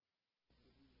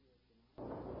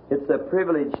It's a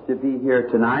privilege to be here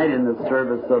tonight in the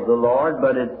service of the Lord,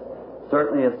 but it's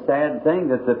certainly a sad thing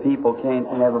that the people can't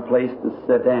have a place to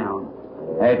sit down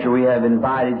after we have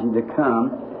invited you to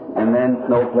come, and then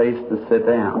no place to sit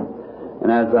down.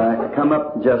 And as I come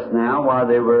up just now, while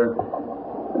there were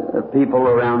people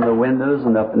around the windows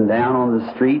and up and down on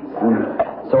the streets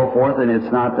and so forth, and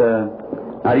it's not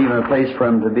even a place for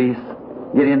them to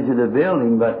get into the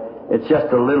building, but it's just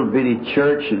a little bitty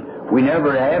church, and we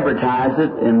never advertise it,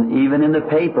 and even in the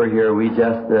paper here, we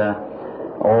just,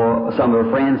 or some of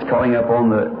our friends calling up on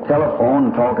the telephone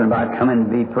and talking about coming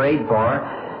to be prayed for,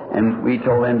 and we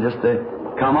told them just to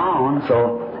come on.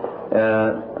 So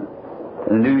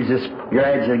the news just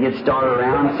gradually gets started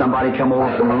around. Somebody come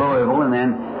over from Louisville and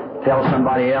then tell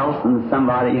somebody else, and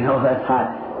somebody, that's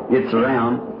how it gets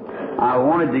around. I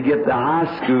wanted to get the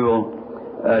high school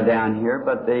down here,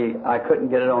 but I couldn't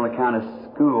get it on account of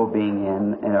school being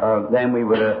in, or then we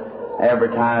would have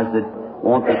advertised it.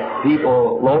 Want the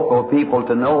people, local people,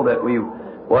 to know that we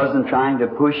wasn't trying to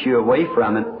push you away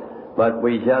from it, but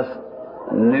we just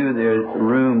knew the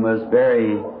room was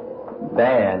very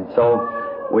bad. So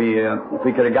if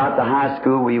we could have got to high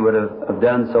school, we would have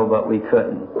done so, but we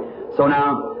couldn't. So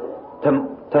now,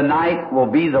 tonight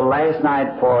will be the last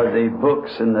night for the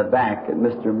books in the back that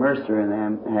Mr. Mercer and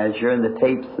them has here, and the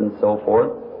tapes and so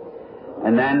forth.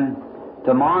 And then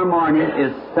tomorrow morning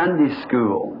is Sunday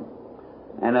school.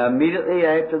 And immediately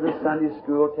after the Sunday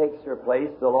school takes their place,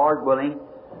 the Lord willing,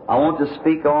 I want to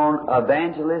speak on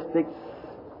evangelistic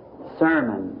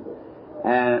sermon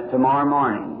tomorrow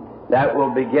morning. That will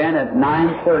begin at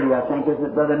 9:30, I think, is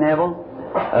it, Brother Neville?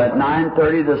 At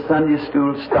 9:30 the Sunday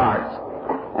school starts.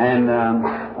 And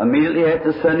immediately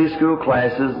after Sunday school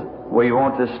classes, we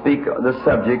want to speak the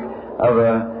subject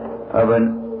of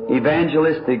an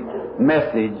evangelistic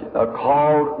message, a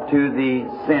call to the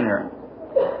sinner.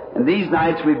 And these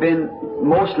nights we've been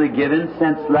mostly given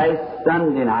since last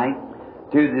Sunday night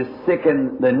to the sick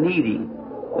and the needy,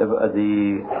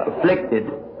 the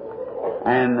afflicted.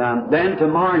 And then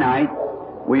tomorrow night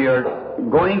we are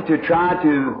going to try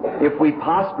to, if we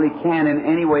possibly can in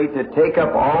any way, to take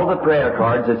up all the prayer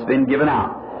cards that's been given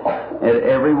out. And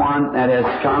everyone that has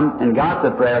come and got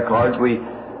the prayer cards,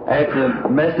 after the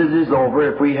message is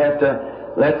over, if we have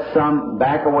to let some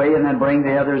back away and then bring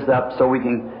the others up so we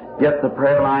can get the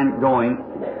prayer line going,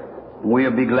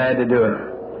 we'll be glad to do it.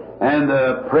 And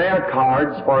the prayer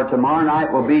cards for tomorrow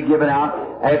night will be given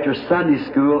out after Sunday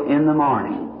school in the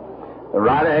morning.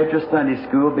 Right after Sunday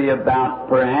school will be about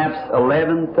perhaps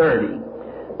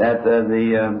 11:30 that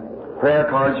the prayer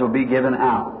cards will be given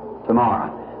out tomorrow.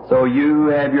 So you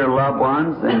have your loved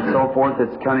ones and so forth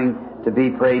that's coming to be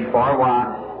prayed for.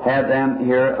 Why, have them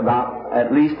here about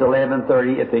at least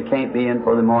 11:30 if they can't be in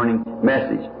for the morning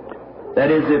message.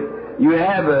 That is, if you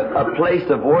have a place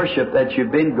of worship that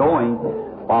you've been going,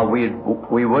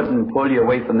 we wouldn't pull you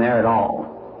away from there at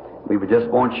all. We would just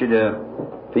want you to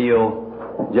feel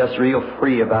just real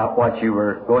free about what you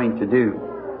were going to do.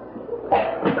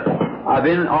 I've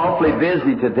been awfully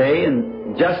busy today,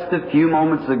 and just a few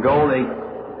moments ago they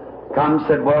come and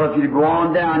said, well, if you go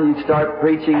on down, you start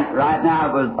preaching. Right now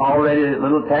it was already, the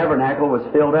little tabernacle was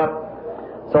filled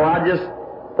up. So I just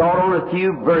thought on a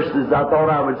few verses I thought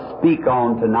I would speak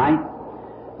on tonight,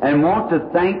 and want to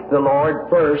thank the Lord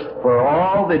first for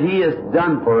all that He has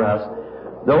done for us.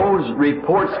 Those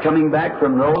reports coming back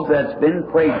from those that's been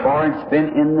prayed for and been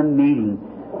in the meeting.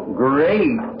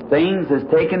 Great things has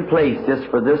taken place just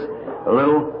for this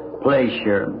little place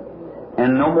here.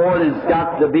 And no more than it's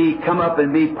got to come up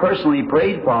and be personally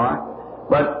prayed for,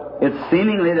 but it's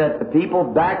seemingly that the people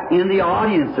back in the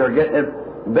audience are getting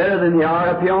better than they are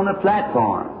up here on the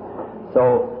platform.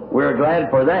 So we're glad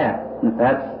for that.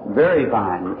 That's very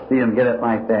fine to see them get it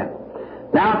like that.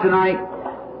 Now tonight,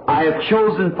 I have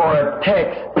chosen for a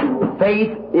text,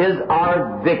 faith is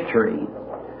our victory.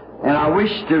 And I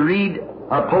wish to read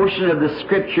a portion of the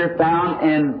Scripture found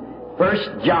in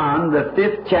 1 John, the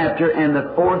 5th chapter and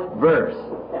the 4th verse.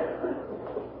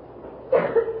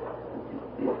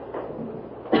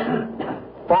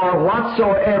 For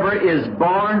whatsoever is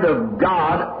born of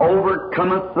God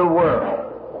overcometh the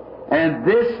world. And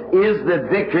this is the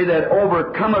victory that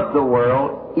overcometh the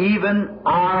world, even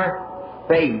our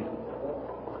faith.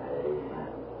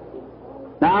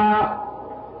 Now,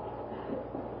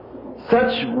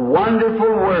 such wonderful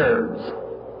words.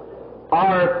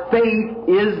 Our faith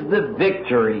is the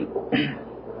victory.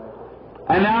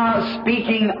 And now,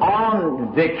 speaking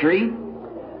on victory,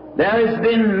 there has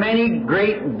been many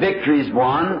great victories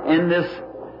won in this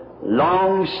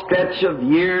long stretch of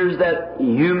years that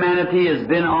humanity has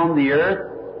been on the earth.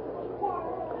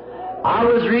 I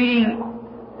was reading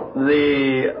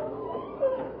the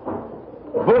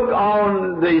book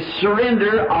on the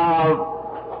surrender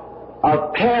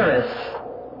of Paris,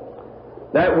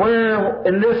 that we're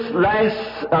in this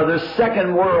last of the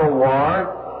Second World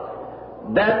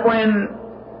War, that when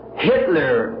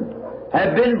Hitler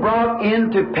had been brought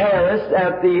into Paris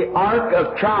at the Arc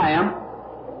of Triumph,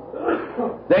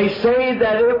 they say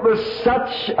that it was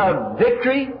such a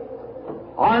victory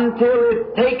until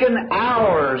it taken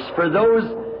hours for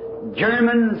those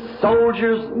German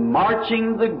soldiers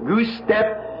marching the goose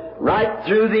step right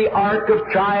through the Arc of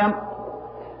Triumph,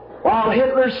 while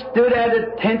Hitler stood at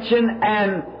attention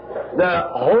and the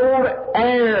whole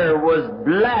air was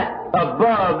black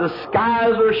above, the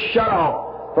skies were shut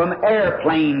off from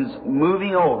airplanes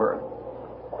moving over.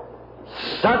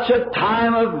 Such a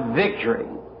time of victory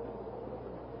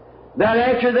that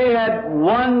after they had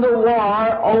won the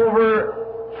war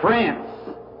over France,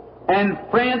 and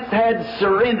France had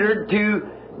surrendered to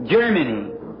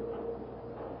Germany,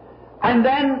 and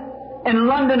then in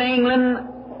London, England,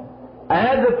 I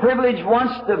had the privilege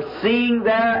once of seeing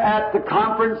there at the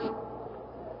conference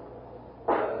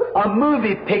a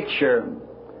movie picture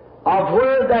of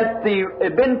where that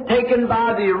had been taken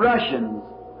by the Russians,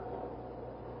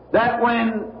 that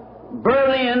when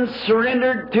Berlin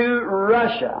surrendered to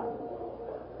Russia,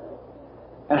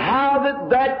 and how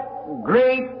that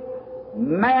great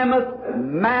mammoth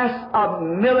mass of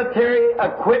military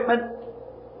equipment,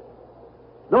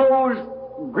 those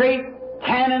great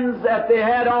cannons that they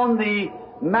had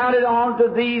mounted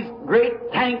onto these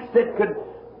great tanks that could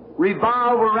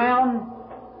revolve around,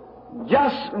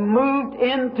 just moved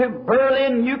into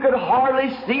Berlin. You could hardly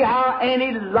see how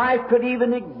any life could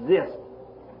even exist.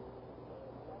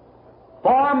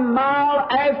 For mile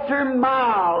after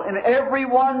mile, and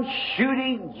everyone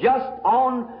shooting just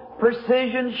on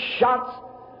precision shots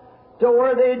to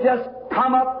where they just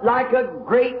come up like a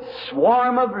great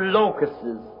swarm of locusts.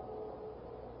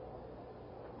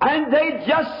 And they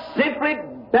just simply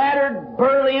battered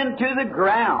Berlin to the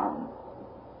ground.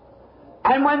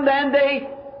 And when then they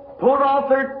pulled off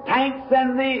their tanks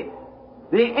and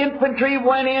the infantry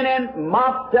went in and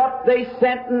mopped up, they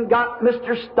sent and got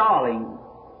Mr. Stalin.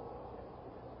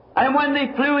 And when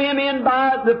they flew him in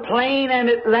by the plane and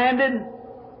it landed,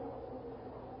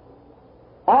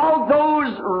 all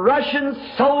those Russian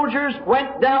soldiers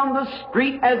went down the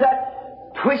street as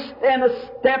a twist and a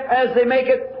step, as they make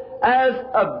it, as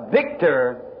a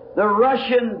victor, the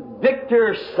Russian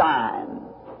victor sign.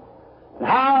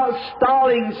 How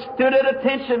Stalin stood at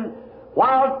attention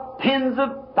while tens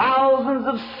of thousands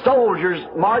of soldiers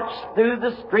marched through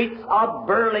the streets of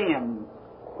Berlin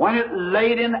when it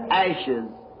laid in ashes.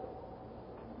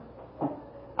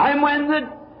 And when the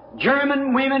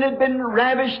German women had been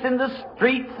ravished in the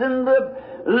streets and the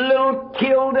little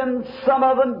killed and some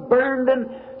of them burned and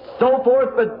so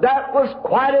forth, but that was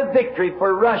quite a victory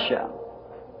for Russia.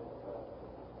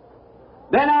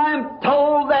 Then I'm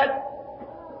told that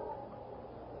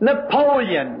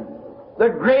Napoleon, the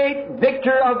great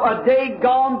victor of a day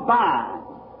gone by,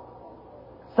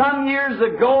 some years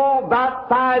ago, about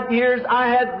 5 years, I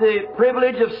had the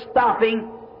privilege of stopping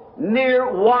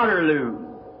near Waterloo.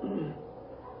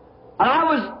 And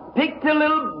I picked a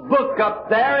little book up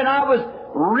there, and I was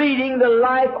reading the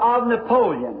life of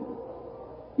Napoleon.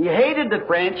 He hated the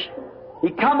French.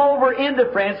 He come over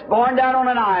into France, born down on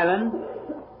an island,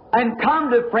 and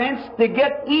come to France to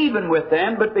get even with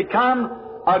them, but become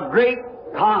a great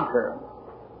conqueror.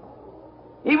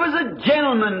 He was a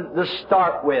gentleman to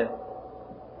start with,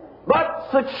 but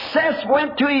success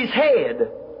went to his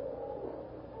head.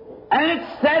 And it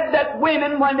said that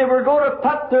women, when they were going to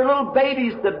put their little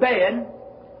babies to bed,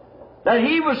 that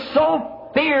he was so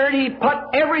feared he put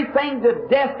everything to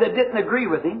death that didn't agree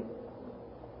with him,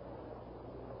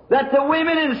 that the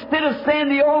women, instead of saying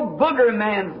the old booger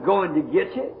man's going to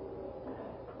get you,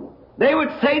 they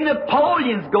would say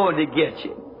Napoleon's going to get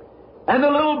you. And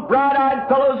the little bright-eyed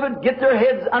fellows would get their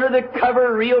heads under the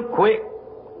cover real quick,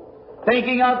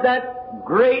 thinking of that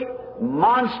great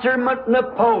monster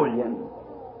Napoleon.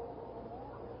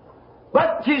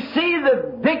 But you see,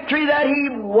 the victory that he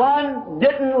won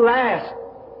didn't last.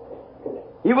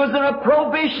 He was a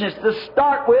prohibitionist to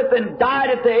start with and died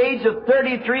at the age of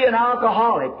 33, an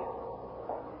alcoholic.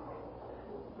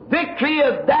 Victory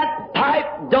of that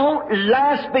type don't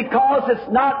last because it's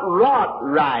not wrought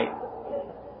right.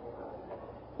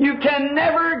 You can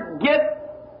never get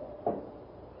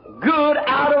good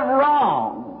out of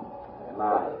wrong.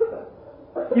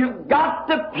 You've got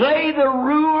to play the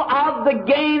rule of the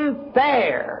game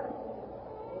fair.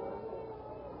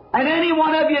 And any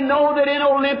one of you know that in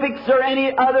Olympics or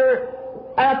any other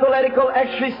athletical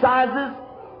exercises,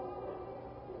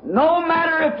 No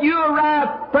matter if you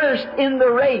arrive first in the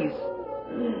race,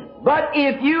 but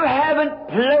if you haven't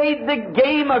played the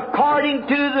game according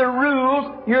to the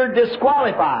rules, you're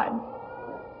disqualified.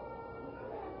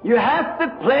 You have to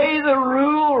play the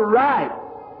rule right.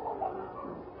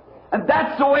 And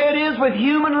that's the way it is with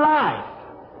human life.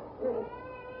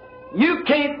 You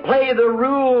can't play the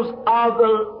rules of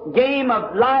the game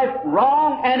of life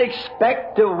wrong and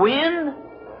expect to win.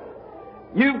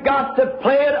 You've got to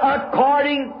play it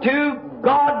according to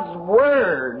God's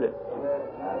Word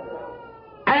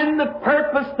and the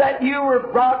purpose that you were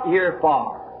brought here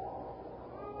for.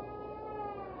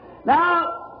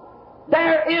 Now,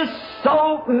 there is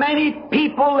so many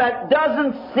people that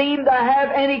doesn't seem to have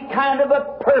any kind of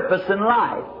a purpose in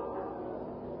life.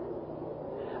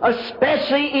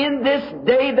 Especially in this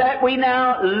day that we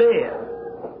now live.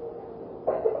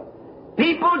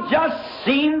 People just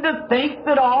seem to think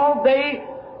that all they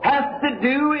have to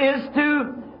do is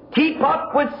to keep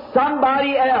up with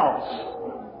somebody else,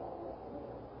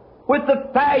 with the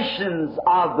fashions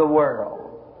of the world,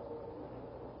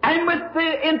 and with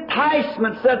the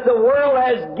enticements that the world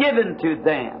has given to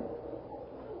them.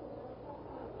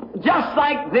 Just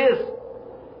like this,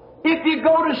 if you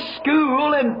go to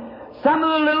school and some of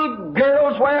the little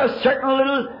girls wear a certain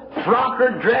little frock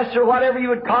or dress or whatever you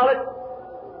would call it,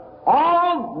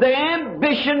 all the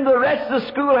ambition the rest of the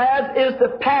school has is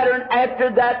to pattern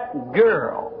after that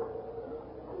girl.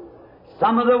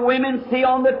 Some of the women see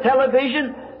on the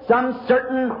television some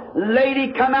certain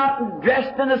lady come out and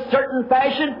dressed in a certain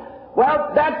fashion.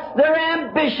 Well, that's their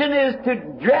ambition, is to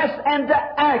dress and to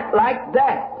act like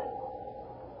that.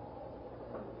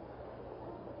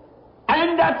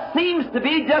 And that seems to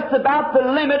be just about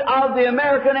the limit of the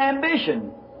American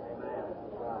ambition.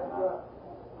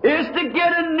 Is to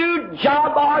get a new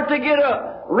job or to get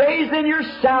a raise in your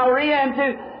salary and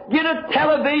to get a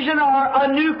television or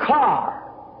a new car.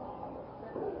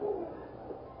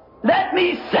 Let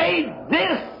me say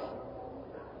this.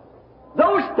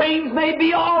 Those things may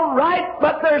be all right,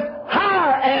 but there's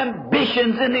higher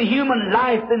ambitions in the human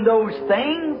life than those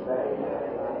things.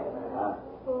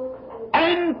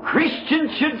 And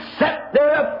Christians should set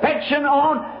their affection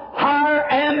on higher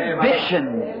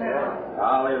ambitions.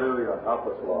 Hallelujah. Help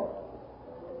us, Lord.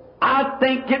 I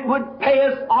think it would pay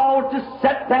us all to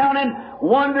sit down and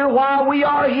wonder why we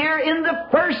are here in the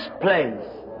first place.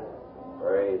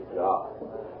 Praise God.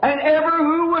 And ever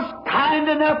who was kind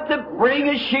enough to bring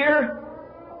us here,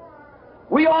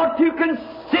 we ought to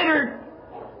consider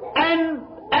and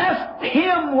ask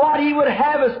Him what He would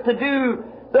have us to do,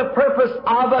 the purpose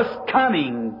of us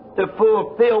coming to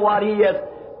fulfill what He has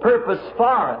purposed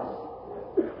for us.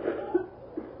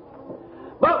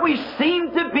 But we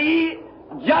seem to be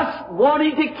just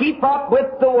wanting to keep up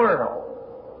with the world.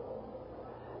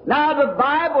 Now the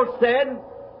Bible said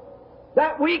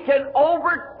that we can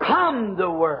overcome the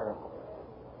world.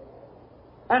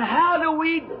 And how do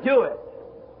we do it?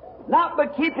 Not by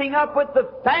keeping up with the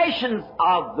fashions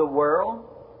of the world,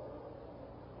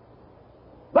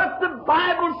 but the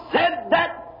Bible said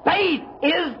that faith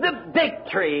is the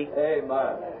victory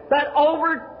Amen. that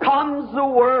overcomes the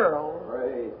world.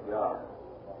 Praise God.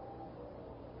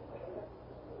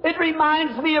 It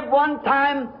reminds me of one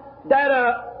time that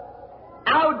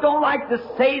I don't like to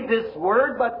say this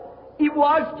word, but it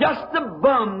was just a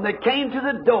bum that came to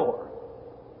the door.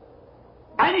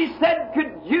 And he said,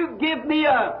 "Could you give me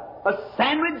a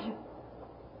sandwich?"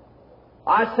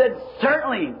 I said,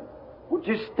 "Certainly. Would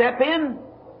you step in?"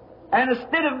 And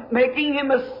instead of making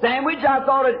him a sandwich, I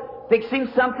thought I'd fix him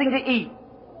something to eat.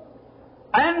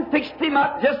 And fixed him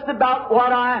up just about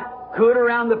what I could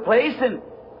around the place and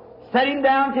set him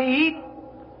down to eat.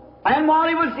 And while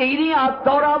he was eating, I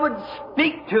thought I would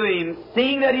speak to him,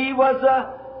 seeing that he was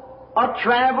a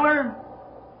traveler.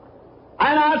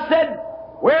 And I said,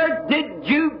 "Where did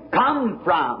you come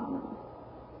from?"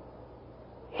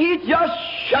 He just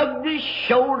shrugged his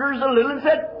shoulders a little and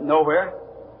said, "Nowhere."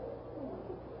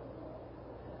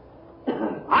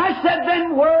 I said,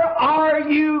 "Then where are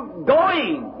you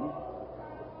going?"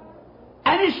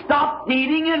 And he stopped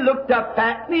eating and looked up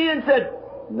at me and said,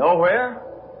 "Nowhere."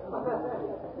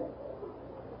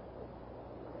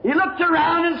 He looked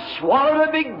around and swallowed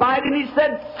a big bite and he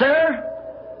said, "Sir,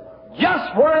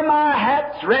 just where my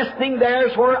hat's resting,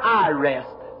 there's where I rest."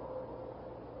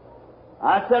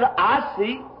 I said, "I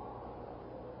see."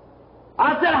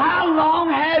 I said, "How long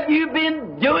have you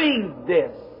been doing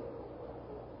this?"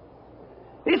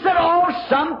 He said, "Oh,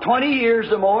 some 20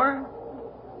 years or more."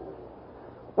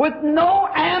 With no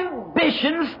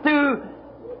ambitions to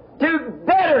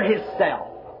better himself.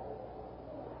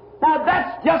 Now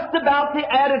that's just about the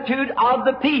attitude of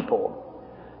the people.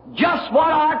 just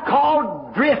what I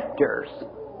call drifters,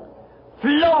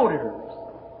 floaters.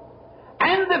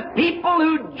 And the people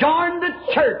who join the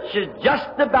church is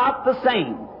just about the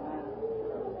same.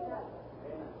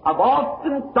 I've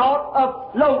often thought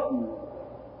of floating,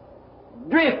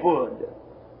 driftwood.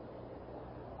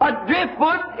 A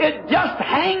driftwood, it just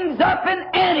hangs up in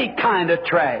any kind of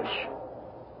trash.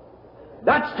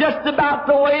 That's just about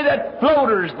the way that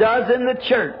floaters does in the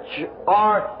church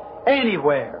or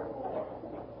anywhere.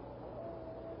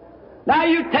 Now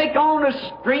you take on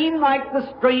a stream like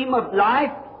the stream of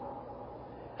life,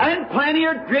 and plenty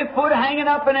of driftwood hanging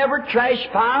up in every trash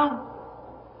pile,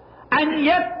 and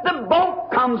yet the boat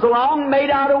comes along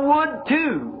made out of wood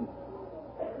too.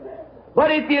 But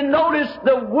if you notice,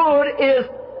 the wood is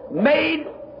made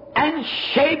and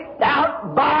shaped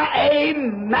out by a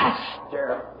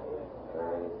master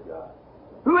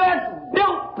who has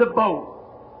built the boat.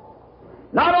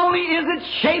 Not only is it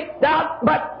shaped out,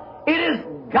 but it is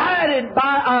guided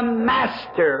by a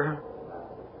master.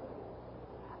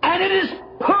 And it is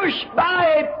pushed by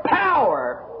a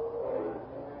power.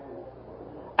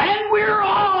 And we're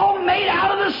all made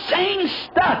out of the same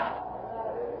stuff.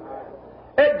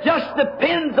 It just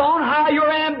depends on how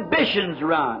your ambitions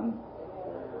run.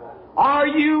 Are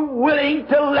you willing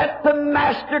to let the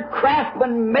master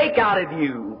craftsman make out of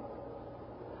you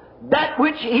that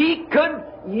which he could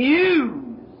use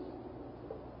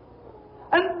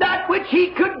and that which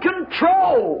he could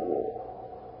control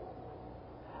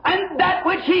and that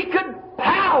which he could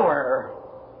power?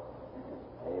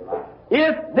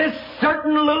 If this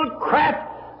certain little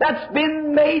craft that's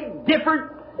been made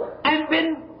different and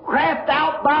been crafted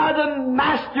out by the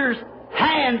master's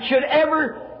hand should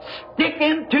ever stick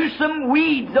into some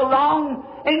weeds along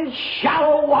in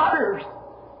shallow waters,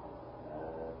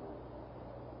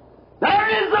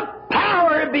 there is a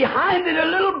power behind it, a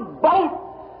little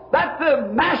boat that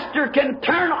the master can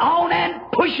turn on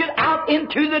and push it out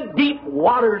into the deep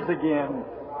waters again.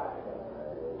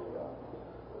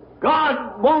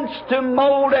 God wants to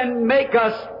mold and make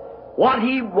us what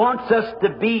He wants us to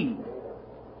be.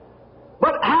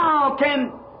 But how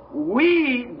can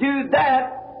we do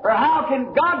that, or how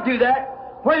can God do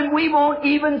that, when we won't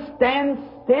even stand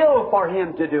still for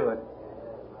Him to do it?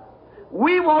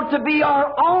 We want to be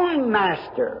our own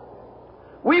master.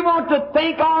 We want to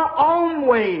think our own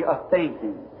way of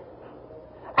thinking.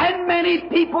 And many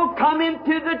people come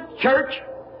into the church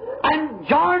and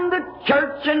join the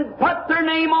church and put their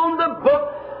name on the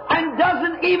book and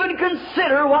doesn't even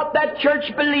consider what that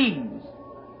church believes,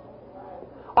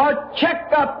 or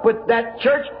check up with that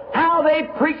church how they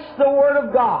preach the Word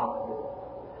of God,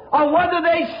 or whether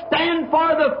they stand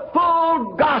for the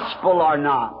full gospel or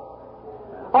not,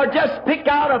 or just pick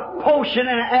out a portion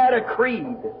and add a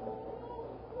creed.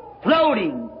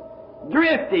 Floating,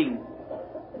 drifting,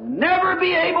 never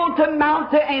be able to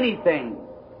mount to anything.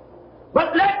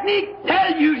 But let me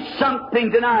tell you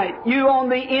something tonight, you on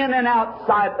the in and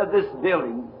outside of this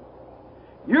building.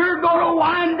 You're going to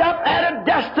wind up at a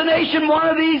destination one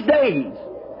of these days.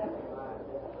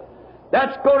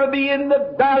 That's going to be in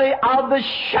the valley of the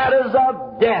shadows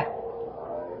of death.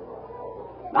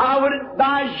 I would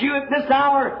advise you at this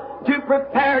hour to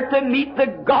prepare to meet the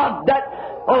God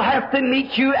that will have to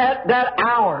meet you at that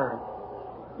hour.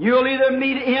 You'll either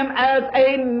meet Him as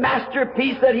a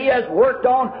masterpiece that He has worked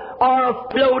on, or a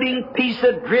floating piece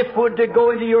of driftwood to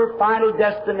go into your final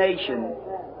destination.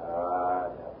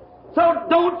 So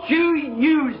don't you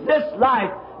use this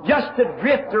life just to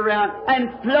drift around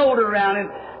and float around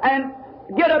and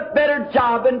get a better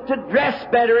job and to dress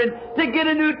better and to get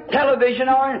a new television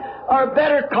or a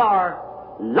better car.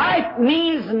 Life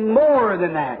means more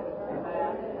than that.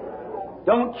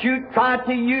 Don't you try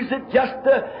to use it just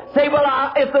to say,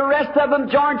 well, if the rest of them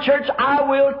join church, I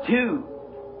will too.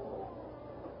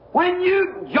 When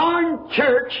you join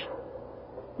church,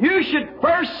 you should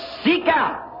first seek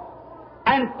out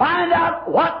and find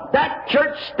out what that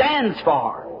church stands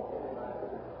for.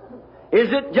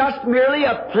 Is it just merely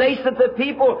a place that the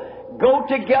people go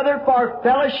together for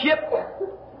fellowship?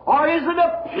 Or is it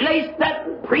a place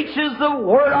that preaches the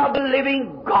Word of the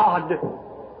living God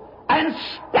and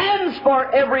stands for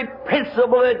every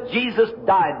principle that Jesus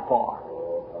died for?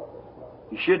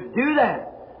 You should do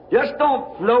that. Just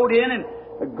don't float in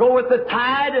and go with the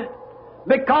tide,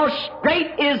 because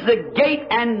straight is the gate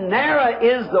and narrow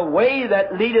is the way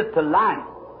that leadeth to life,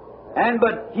 and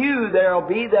but few there'll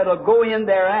be that'll go in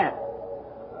thereat.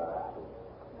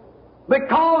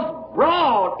 Because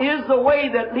broad is the way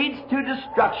that leads to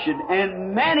destruction,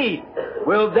 and many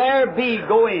will there be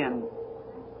go in.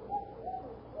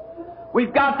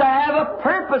 We've got to have a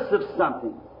purpose of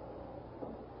something.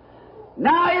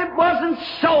 Now, it wasn't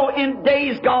so in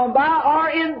days gone by or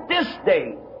in this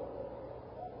day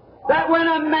that when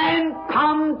a man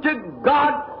come to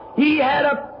God, he had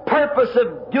a purpose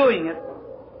of doing it.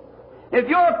 If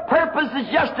your purpose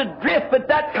is just to drift with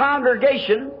that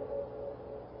congregation,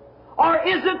 or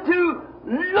is it to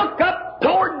look up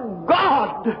toward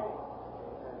God?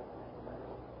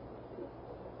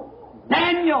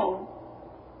 Daniel,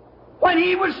 when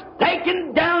he was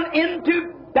taken down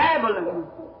into Babylon,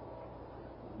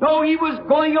 though he was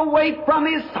going away from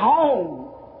his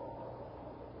home,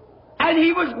 and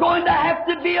he was going to have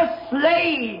to be a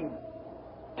slave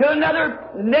to another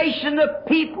nation of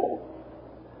people,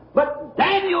 but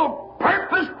Daniel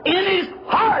purposed in his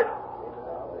heart,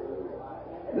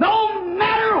 no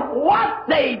matter what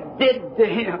they did to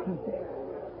him,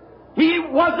 he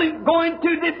wasn't going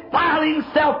to defile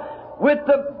himself with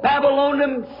the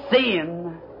Babylonian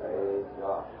sin.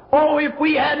 Oh, if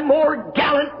we had more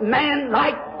gallant men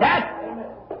like that,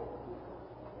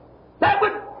 that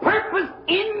would purpose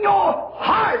in your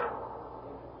heart,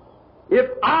 if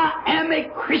I am a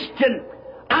Christian,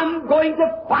 I'm going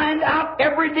to find out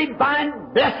every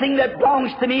divine blessing that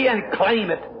belongs to me and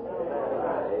claim it.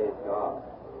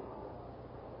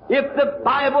 If the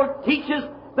Bible teaches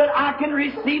that I can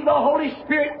receive the Holy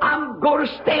Spirit, I'm going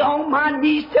to stay on my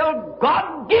knees till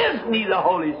God gives me the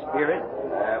Holy Spirit.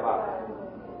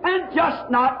 And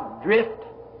just not drift.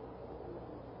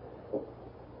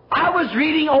 I was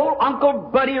reading old Uncle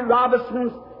Buddy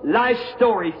Robinson's life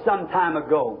story some time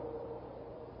ago.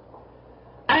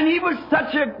 And he was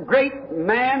such a great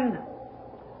man,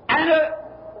 and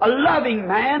a loving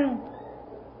man,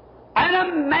 and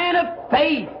a man of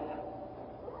faith.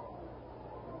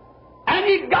 And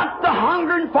he got the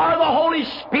hungering for the Holy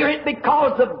Spirit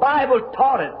because the Bible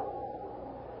taught it.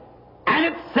 And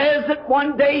it says that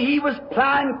one day he was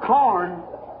plowing corn,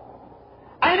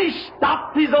 and he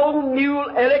stopped his old mule,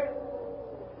 Ellick,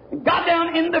 and got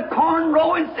down in the corn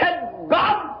row and said,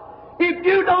 God, if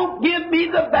you don't give me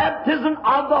the baptism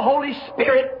of the Holy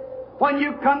Spirit, when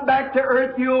you come back to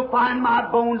earth, you'll find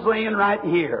my bones laying right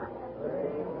here.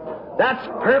 That's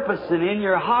purposing in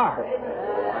your heart.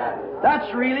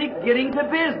 That's really getting to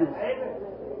business.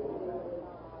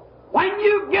 When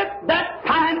you get that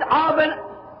kind of an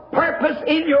purpose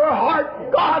in your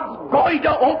heart, God's going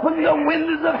to open the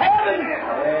windows of heaven.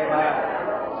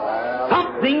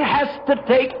 Something has to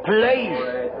take place.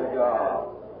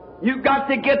 You've got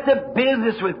to get to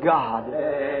business with God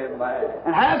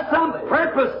and have some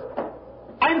purpose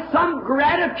and some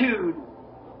gratitude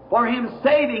for Him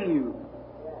saving you.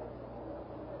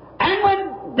 And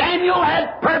when Daniel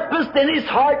had purpose in his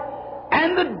heart,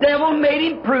 and the devil made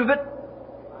him prove it,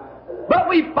 but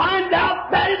we find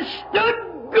out that it stood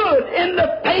good in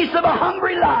the face of a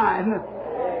hungry lion.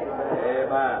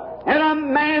 And a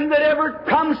man that ever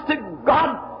comes to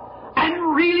God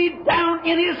and really down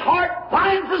in his heart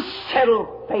finds a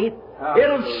settled faith,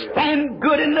 it'll stand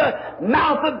good in the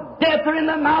mouth of death, or in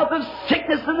the mouth of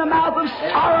sickness, in the mouth of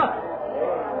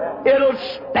sorrow. It'll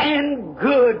stand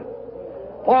good,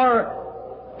 for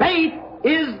faith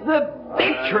is the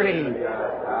victory.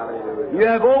 You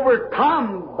have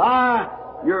overcome by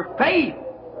your faith.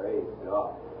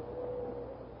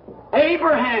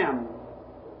 Abraham,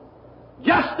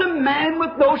 just a man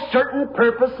with no certain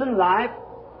purpose in life,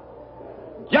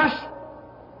 just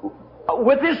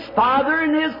with his father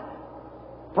and his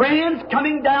friends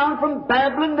coming down from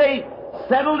Babylon, they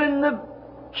settled in the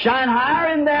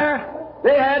Shanghai, and there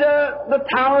they had the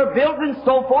tower built and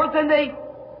so forth, and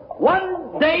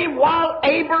one day while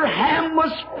Abraham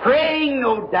was praying,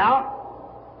 no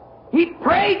doubt, he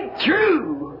prayed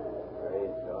through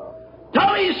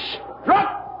till he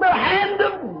struck the hand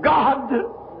of God.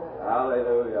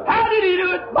 Hallelujah. How did he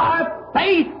do it? By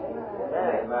faith.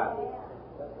 Amen.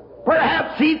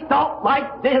 Perhaps he thought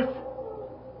like this: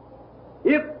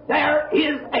 if there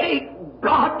is a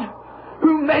God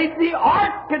who made the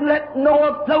ark and let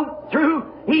Noah float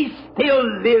through, He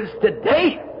still lives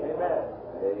today.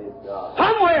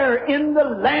 Somewhere in the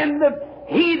land of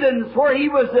heathens where he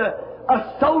was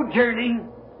a sojourning,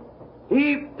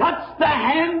 he touched the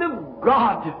hand of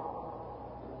God.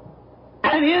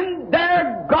 And in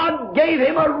there, God gave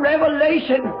him a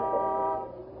revelation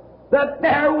that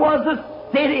there was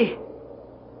a city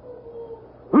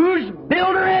whose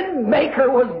builder and maker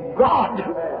was God.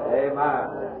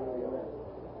 Amen.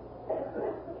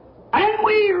 And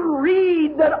we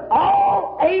read that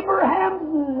all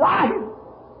Abraham's life,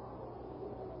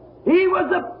 he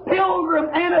was a pilgrim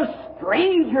and a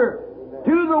stranger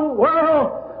to the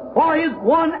world, for his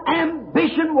one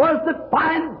ambition was to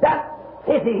find that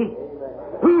city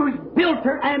whose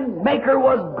builder and maker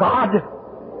was God.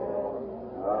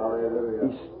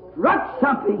 Hallelujah. He struck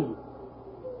something.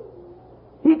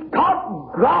 He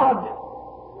caught God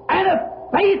and a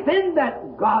faith in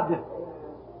that God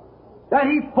that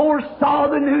he foresaw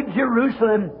the New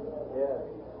Jerusalem.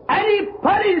 And he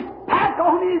put his pack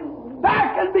on his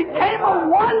back and became a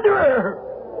wanderer.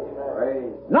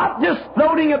 Praise. Not just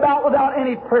floating about without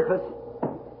any purpose.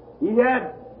 He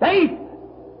had faith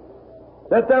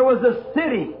that there was a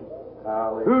city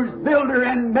Hallelujah. whose builder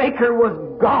and maker was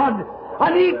God,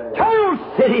 an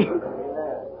eternal city.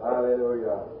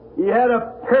 Hallelujah. He had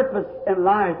a purpose in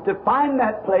life to find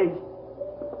that place.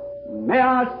 May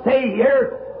I say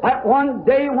here that one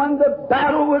day when the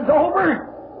battle was over,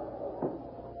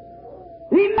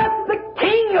 he met the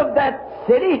king of that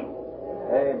city,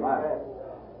 Amen.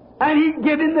 and he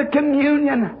gave him the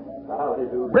communion,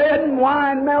 Hallelujah. bread and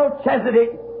wine,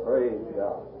 Melchizedek. Praise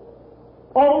God.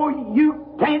 Oh,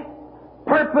 you can't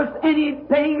purpose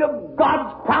anything of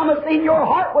God's promise in your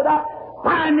heart without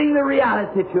finding the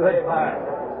reality to it. Amen.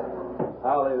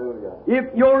 Hallelujah.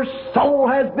 If your soul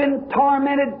has been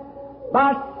tormented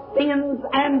by sins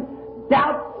and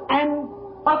doubts and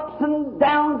ups and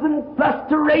downs and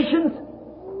frustrations,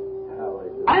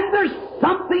 Hallelujah. and there's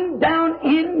something down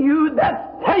in you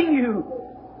that's telling you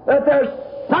that there's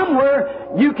somewhere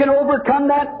you can overcome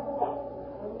that,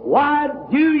 why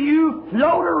do you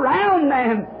float around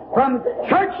then from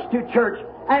church to church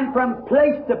and from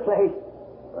place to place?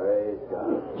 Praise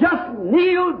God. Just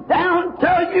kneel down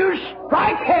till you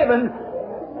strike heaven.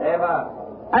 Amen.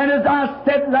 And as I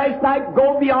said last night,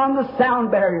 go beyond the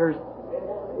sound barriers. Praise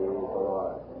the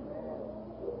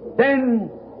Lord. Then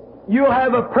you'll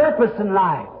have a purpose in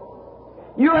life.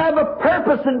 You'll have a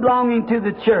purpose in belonging to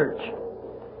the church.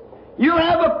 You'll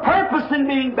have a purpose in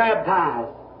being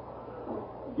baptized.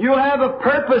 You'll have a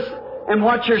purpose in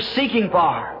what you're seeking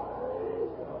for.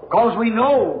 Because we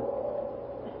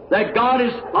know that God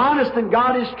is honest and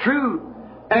God is true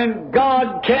and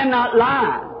God cannot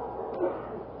lie.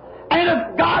 And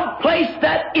if God placed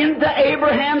that into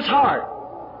Abraham's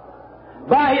heart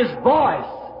by His voice,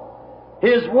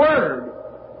 His Word,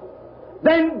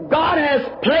 then God has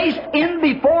placed in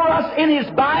before us in His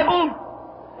Bible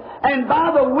and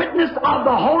by the witness of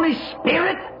the Holy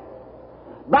Spirit,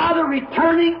 by the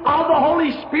returning of the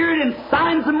Holy Spirit in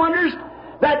signs and wonders,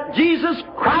 that Jesus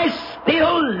Christ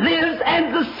still lives and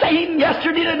is the same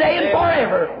yesterday, today, and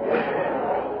forever.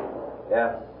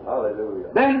 Yes. Hallelujah.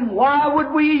 Then why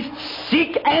would we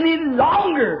seek any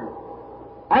longer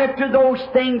after those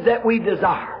things that we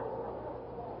desire?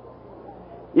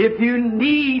 If you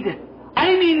need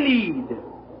any need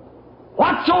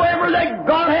whatsoever that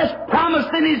God has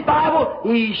promised in His Bible,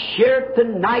 He's here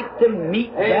tonight to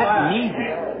meet that need.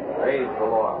 Praise the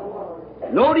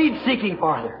Lord. No need seeking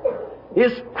farther.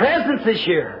 His presence is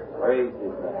here. Praise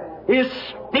His name. His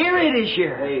Spirit is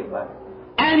here. Amen.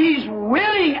 And He's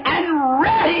willing and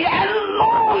ready and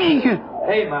longing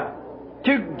Amen.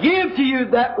 to give to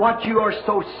you that what you are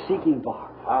so seeking for.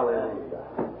 Hallelujah.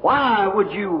 Why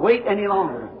would you wait any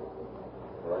longer?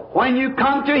 When you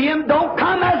come to Him, don't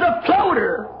come as a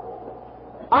floater.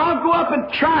 I'll go up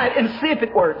and try it and see if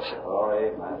it works. Oh,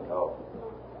 amen. Oh.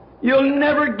 You'll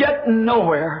never get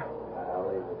nowhere.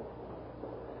 Hallelujah.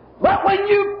 But when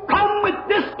you come with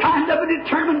this kind of a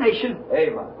determination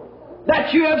Amen.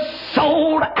 that you have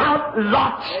sold out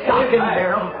lock, stock, and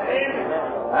barrel,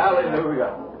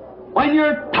 Hallelujah. when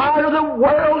you're tired of the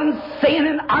world and sin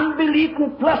and unbelief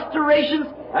and frustrations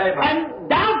Amen. and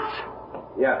doubts,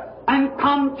 Yes. and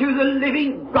come to the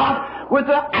living God with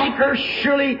the anchor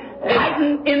surely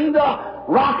tightened in the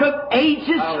rock of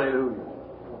ages, Hallelujah.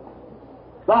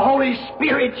 the Holy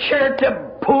Spirit here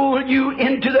to pull you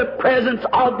into the presence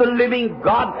of the living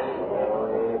God,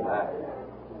 Amen.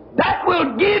 that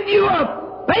will give you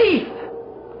a faith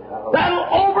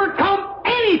that'll overcome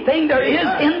anything there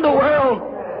is in the world.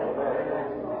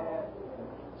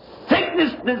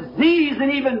 Sickness, disease,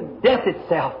 and even death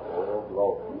itself. Oh,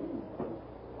 glory.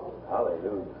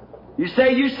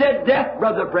 Hallelujah. You said death,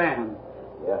 Brother Branham.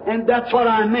 Yes. And that's what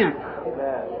I meant.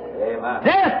 Amen. Amen.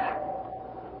 Death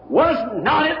was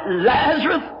not it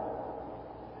Lazarus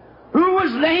who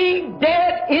was laying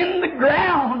dead in the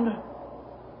ground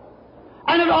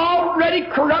and had already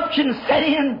corruption set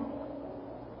in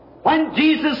when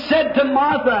Jesus said to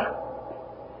Martha,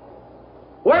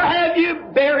 "Where have you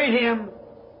buried him?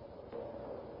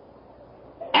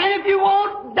 And if you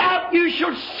won't doubt, you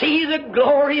shall see the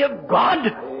glory of God."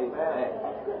 Amen.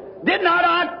 Did not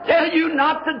I tell you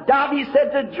not to doubt? He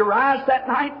said to Jairus that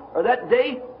night or that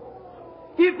day.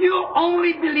 If you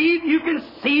only believe you can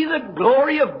see the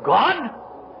glory of God,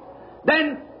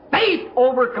 then faith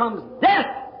overcomes death.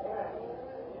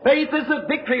 Faith is a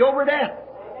victory over death.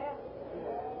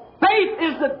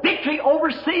 is the victory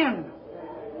over sin.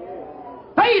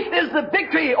 Faith is the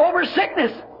victory over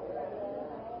sickness.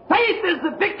 Faith is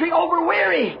the victory over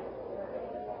weary.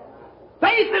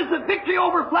 Faith is the victory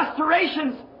over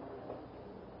frustrations.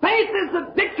 Faith is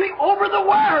the victory over the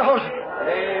world.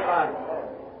 Amen.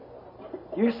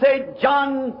 You say,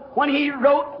 John, when he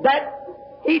wrote that,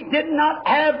 he did not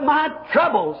have my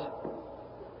troubles.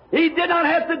 He did not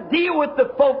have to deal with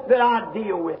the folk that I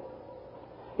deal with.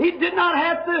 He did not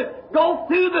have to go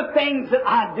through the things that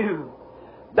I do.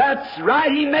 That's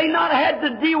right. He may not have had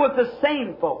to deal with the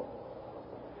same folk.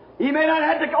 He may not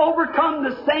have had to overcome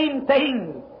the same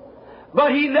things.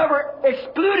 But he never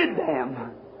excluded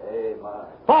them. Amen.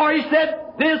 For he said,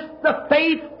 the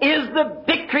faith is the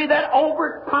victory that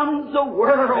overcomes the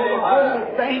world, the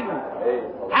whole thing.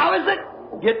 Amen. How is it?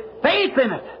 Get faith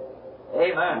in it.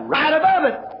 Amen. Right above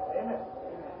it.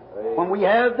 When we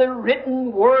have the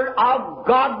written Word of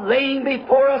God laying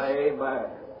before us, Amen.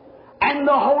 and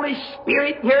the Holy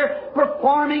Spirit here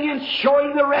performing and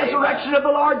showing the resurrection of the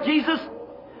Lord Jesus,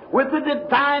 with the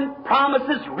divine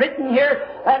promises written here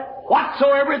that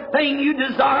whatsoever thing you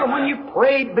desire when you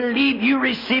pray, believe you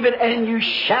receive it and you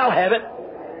shall have it.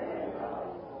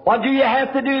 What do you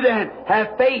have to do then?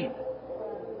 Have faith.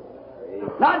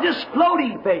 Not just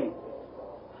floating faith.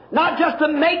 Not just a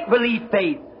make-believe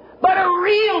faith, but a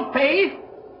real faith.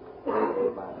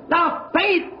 Now,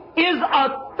 faith is a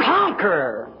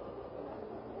conqueror.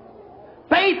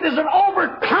 Faith is an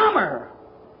overcomer.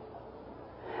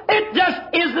 It just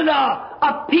isn't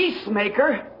a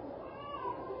peacemaker.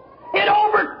 It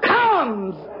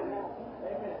overcomes.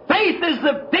 Faith is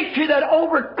the victory that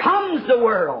overcomes the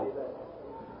world.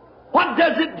 What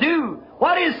does it do?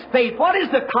 What is faith? What is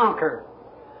the conquer?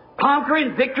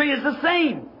 Conquering victory is the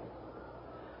same.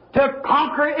 To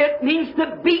conquer, it means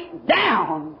to beat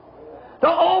down, to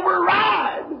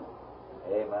override,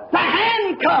 Amen. to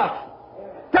handcuff,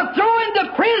 to throw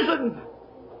into prison.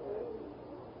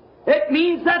 It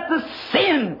means that the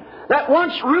sin that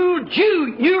once ruled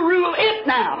you, you rule it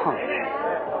now.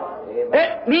 Amen.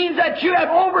 It means that you have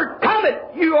overcome it.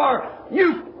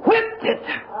 You've whipped it.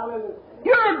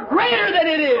 You're greater than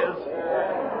it is.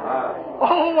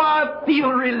 Oh, I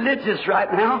feel religious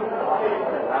right now.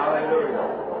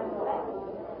 Hallelujah.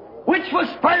 Which was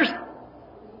first,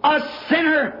 a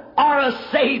sinner or a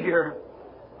Savior?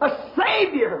 A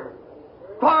Savior.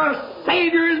 For a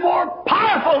Savior is more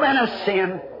powerful than a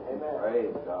sin.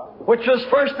 Praise God. Which was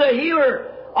first a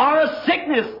healer or a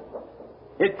sickness.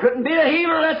 It couldn't be a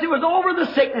healer unless it was over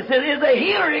the sickness. It is a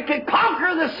healer. It can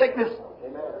conquer the sickness.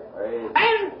 Praise.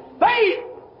 And faith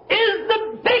is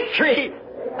the victory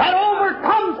that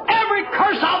overcomes every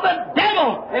curse of the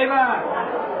devil.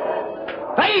 Amen.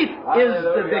 Faith is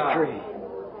the victory.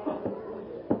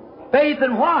 Faith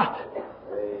in what?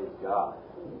 Praise God.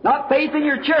 Not faith in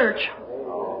your church.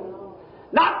 Oh.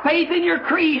 Not faith in your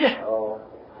creed. Oh.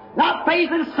 Not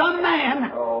faith in some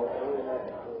man. Oh.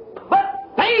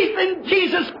 But faith in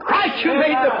Jesus Christ who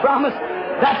made the promise.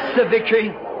 That's the victory.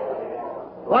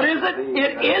 What is it?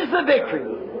 It is the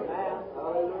victory.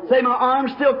 Say, my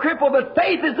arm's still crippled, but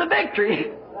faith is the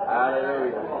victory.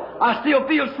 Hallelujah. I still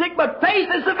feel sick, but faith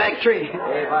is the victory.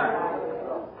 Amen.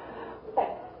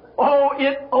 Oh,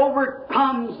 it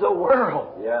overcomes the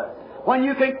world. Yes. When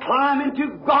you can climb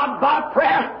into God by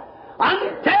prayer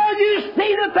until you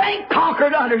see the thing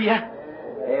conquered under you.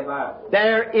 Amen.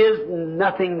 There is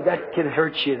nothing that can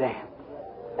hurt you then.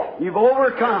 You've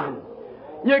overcome.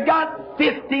 You got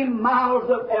 50 miles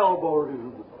of elbow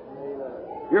room.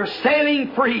 You're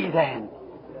sailing free then.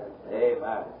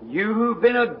 Amen. You who've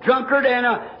been a drunkard and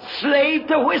a slave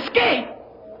to whiskey,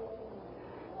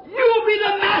 you'll be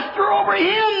the master over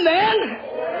him then.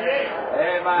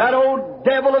 Amen. That old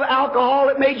devil of alcohol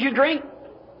that made you drink,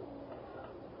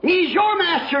 he's your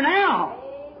master now.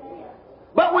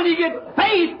 But when you get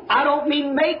faith, I don't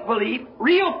mean make-believe,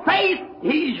 real faith,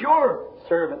 he's your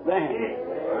servant then.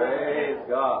 Praise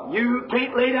God. You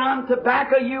can't lay down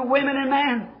tobacco, you women and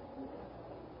men.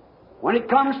 When it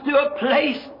comes to a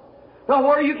place to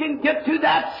where you can get to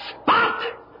that spot,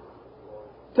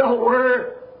 to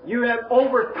where you have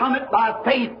overcome it by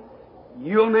faith,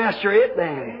 you'll master it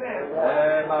then.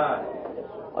 Amen.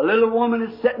 A little woman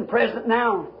is sitting present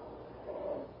now.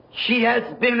 She has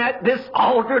been at this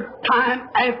altar time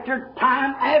after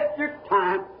time after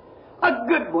time. A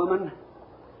good woman.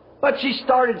 But she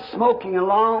started smoking a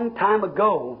long time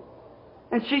ago.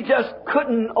 And she just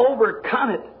couldn't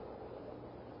overcome it.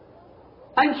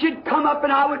 And she'd come up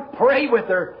and I would pray with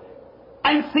her.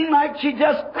 And it seemed like she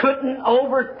just couldn't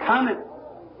overcome it.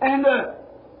 And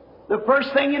the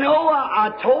first thing you know,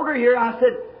 I told her here, I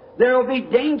said, there'll be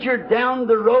danger down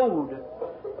the road.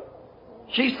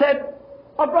 She said,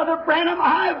 "Oh, Brother Branham,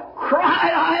 I have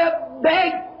cried, I have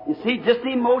begged." You see, just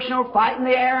the emotional fight in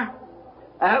the air,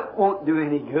 that won't do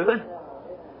any good.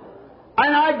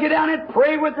 And I'd get down and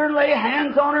pray with her, lay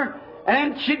hands on her,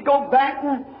 and she'd go back,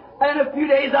 and in a few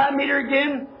days I'd meet her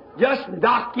again, just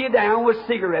knock you down with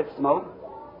cigarette smoke,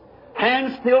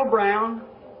 hands still brown.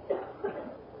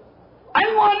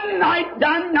 And one night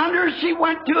down under, she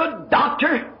went to a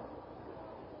doctor,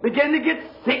 began to get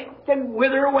sick and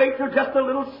wither away to just a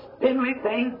little spindly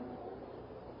thing.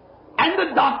 And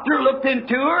the doctor looked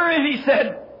into her and he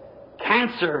said,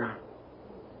 "Cancer,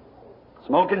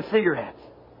 smoking cigarettes."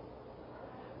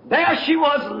 There she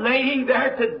was laying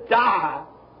there to die.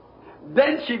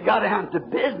 Then she got down to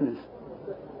business.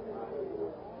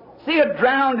 See, a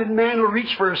drowned man will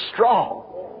reach for a straw.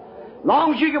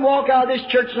 Long as you can walk out of this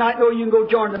church tonight, know you can go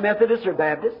join the Methodist or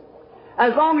Baptist.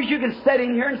 As long as you can sit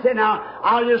in here and say, "Now,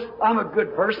 I'm a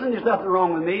good person. There's nothing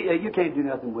wrong with me." You can't do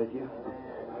nothing with you.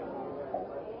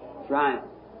 That's right.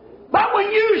 But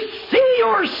when you see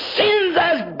your sins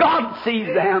as God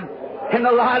sees them in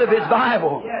the light of His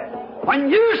Bible, when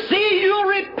you see you'll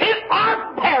repent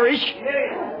or perish,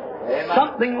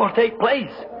 something will take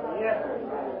place.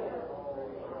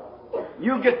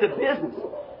 You get the business.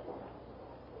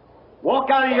 Walk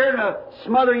out of here and a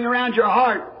smothering around your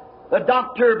heart. The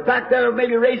doctor back there will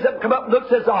maybe raise up, come up, look,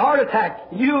 says a heart attack.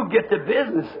 You get the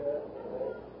business.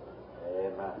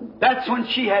 That's when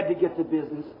she had to get the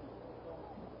business.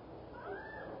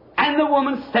 And the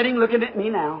woman sitting looking at me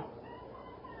now.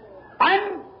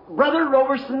 And Brother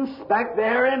Roberson's back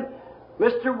there, and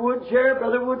Mr. Woods here,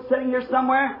 Brother Woods sitting here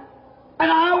somewhere.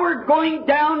 And I were going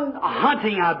down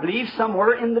hunting, I believe,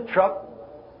 somewhere in the truck.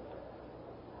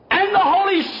 And the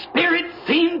Holy Spirit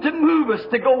seemed to move us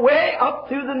to go way up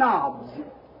through the knobs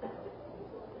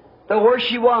to where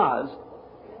she was.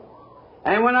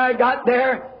 And when I got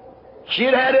there, she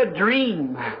had had a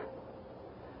dream.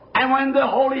 And when the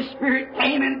Holy Spirit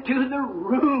came into the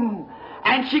room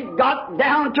and she got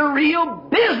down to real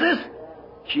business,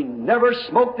 she never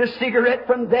smoked a cigarette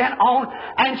from then on,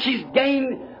 and she's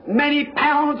gained many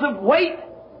pounds of weight,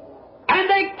 and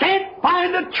they can't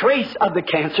find a trace of the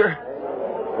cancer.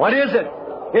 What is it?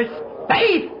 It's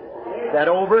faith that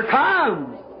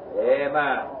overcomes.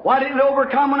 Amen. Why didn't it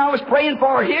overcome when I was praying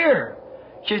for her here?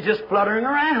 She's just fluttering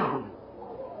around.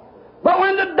 But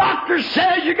when the doctor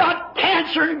says you got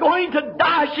cancer and going to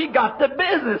die, she got the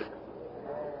business.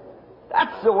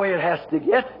 That's the way it has to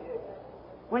get.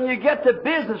 When you get to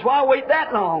business, why wait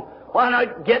that long? Why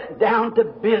not get down to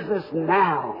business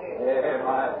now?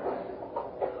 Amen.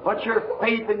 Put your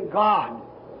faith in God.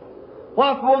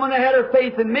 Well, if a woman had her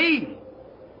faith in me,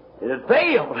 it had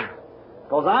failed,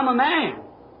 because I'm a man.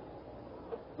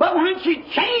 But when she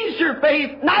changed her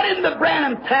faith, not in the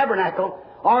Branham Tabernacle,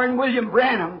 or in William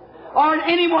Branham, or in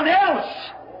anyone else,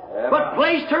 but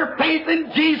placed her faith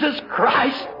in Jesus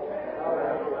Christ,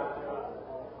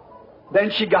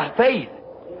 then she got faith.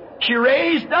 She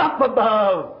raised up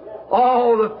above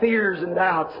all the fears and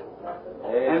doubts,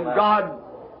 and God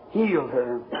healed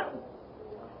her.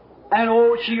 And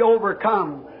oh, she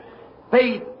overcome.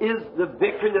 Faith is the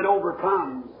victory that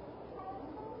overcomes.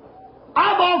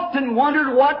 I've often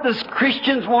wondered what does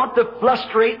Christians want to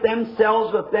frustrate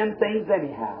themselves with them things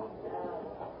anyhow.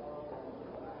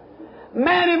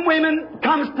 Men and women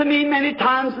comes to me many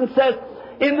times and says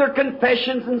in their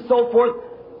confessions and so forth,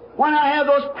 when I have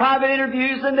those private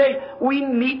interviews and we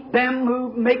meet them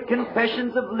who make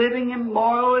confessions of living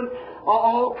immoral and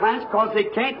all kinds, because they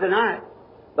can't deny it.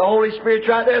 The Holy Spirit's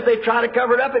right there. If they try to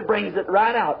cover it up, it brings it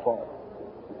right out for them.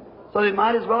 So they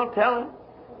might as well tell it.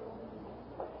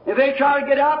 If they try to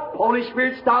get out, the Holy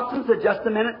Spirit stops them and says, "Just a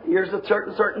minute, here's a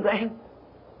certain thing."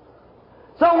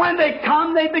 So when they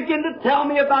come, they begin to tell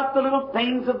me about the little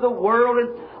things of the world, and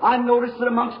I've noticed that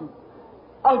amongst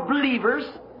believers,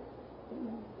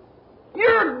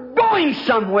 you're going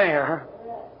somewhere.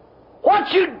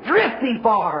 What you drifting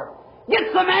for?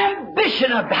 Get some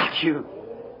ambition about you.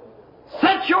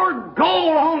 Set your goal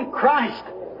on Christ.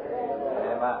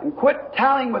 And quit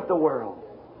tallying with the world.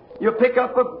 You'll pick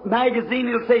up a magazine,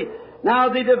 it'll say, "Now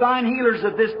the divine healers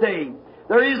of this day."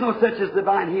 There is no such as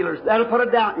divine healers. That'll put a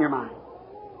doubt in your mind.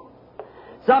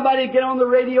 Somebody get on the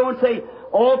radio and say,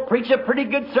 "Oh, preach a pretty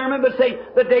good sermon, but say,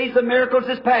 the days of miracles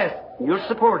is past." You'll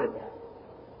support it.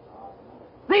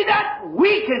 See, that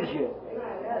weakens you.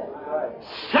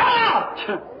 Shout!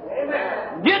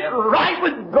 Get right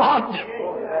with God.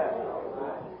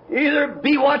 Either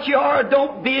be what you are or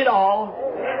don't be at all.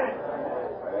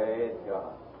 Praise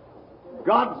God.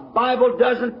 God's Bible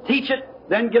doesn't teach it,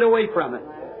 then get away from it.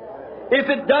 If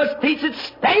it does teach it,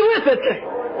 stay with it.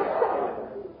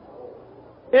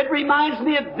 It reminds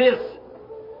me of this.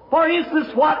 For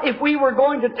instance, what if we were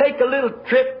going to take a little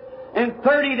trip in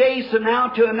 30 days from now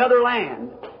to another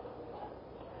land?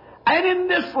 And in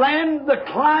this land, the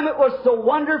climate was so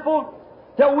wonderful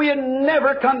that we'd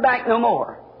never come back no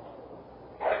more.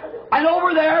 And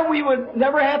over there, we would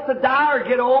never have to die or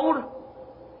get old,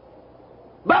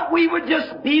 but we would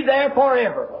just be there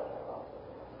forever.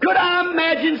 Could I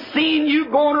imagine seeing you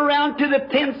going around to the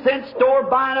 10-cent store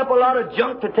buying up a lot of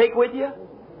junk to take with you?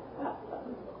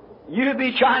 You'd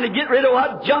be trying to get rid of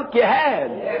what junk you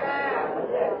had.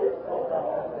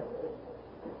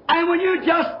 And when you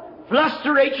just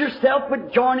flusterate yourself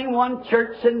with joining one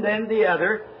church and then the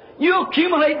other, you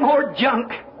accumulate more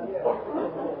junk.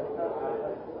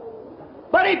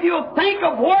 But if you think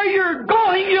of where you're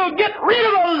going, you'll get rid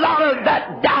of a lot of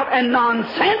that doubt and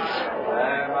nonsense.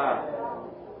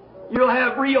 You'll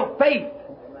have real faith.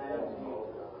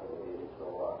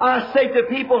 I say to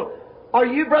people, are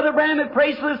you, Brother Branham, that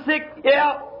prays for the sick?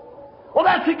 Yeah. Well,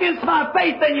 that's against my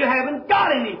faith, then you haven't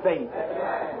got any faith.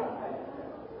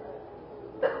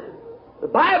 The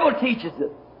Bible teaches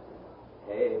it.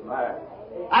 Amen.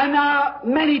 And now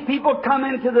many people come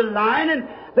into the line and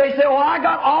they say, well, I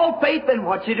got all faith, then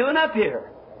what you doing up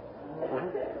here?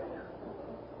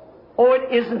 Oh,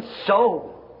 it isn't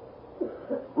so.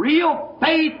 Real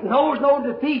faith knows no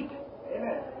defeat.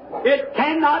 It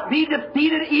cannot be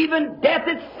defeated. Even death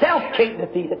itself can't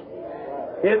defeat it.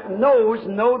 It knows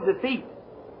no defeat.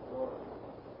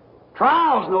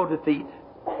 Trials no defeat.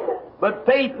 But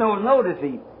faith knows no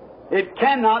defeat. It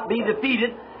cannot be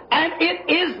defeated. And it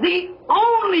is the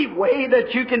only way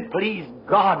that you can please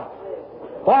God.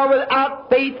 For without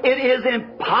faith it is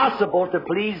impossible to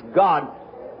please God.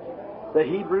 The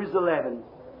Hebrews 11.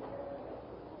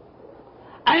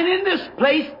 And in this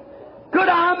place, could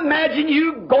I imagine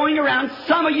you going around,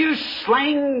 some of you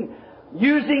slang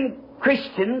using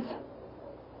Christians,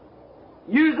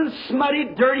 using smutty,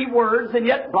 dirty words, and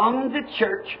yet belonging to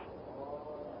church?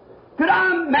 Could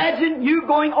I imagine you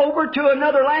going over to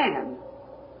another land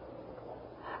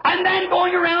and then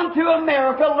going around to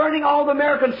America, learning all the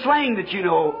American slang that you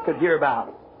know could hear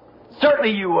about?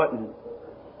 Certainly you wouldn't.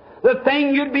 The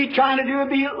thing you'd be trying to do would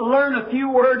be learn a few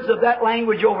words of that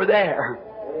language over there.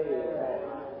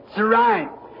 That's right.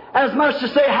 As much to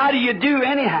say, how do you do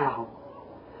anyhow?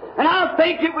 And I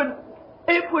think it would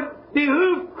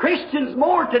behoove Christians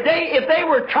more today if they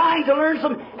were trying to learn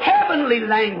some heavenly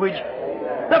language.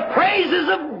 The praises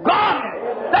of God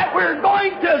that we're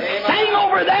going to sing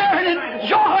over there and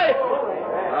enjoy.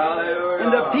 Hallelujah.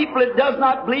 And the people that does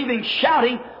not believe in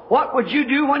shouting, what would you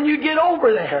do when you get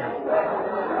over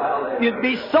there? You'd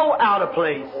be so out of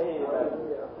place.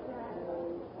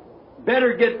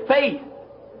 Better get faith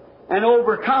and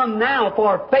overcome now,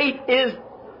 for faith is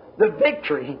the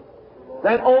victory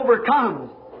that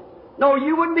overcomes. No,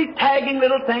 you wouldn't be tagging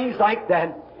little things like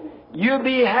that. You'd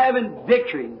be having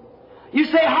victory. You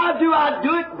say, how do I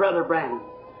do it, Brother Branham?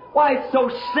 Why, it's so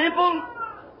simple.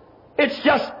 It's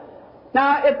just,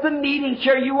 now at the meeting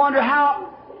chair, you wonder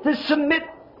how to submit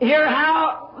here,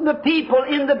 how the people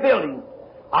in the building.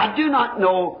 I do not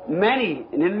know many,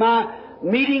 and in my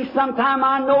meetings sometime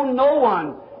I know no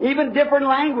one, even different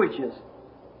languages.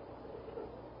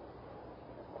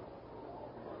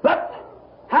 But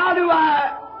how do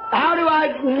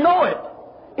I know it?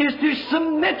 Is to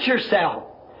submit yourself.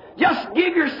 Just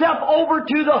give yourself over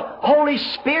to the Holy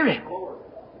Spirit.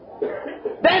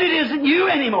 Then it isn't you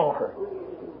anymore.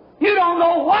 You don't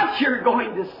know what you're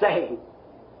going to say.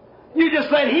 You just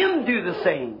let Him do the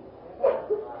same.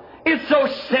 It's so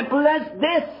simple as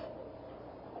this.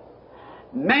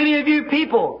 Many of you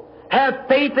people have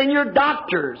faith in your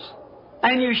doctors,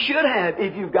 and you should have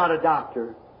if you've got a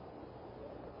doctor.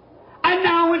 And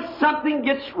now when something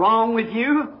gets wrong with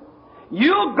you,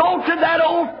 you'll go to that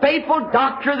old faithful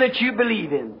doctor that you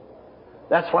believe in.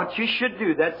 That's what you should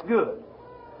do. That's good.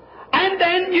 And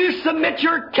then you submit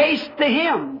your case to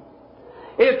Him.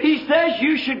 If He says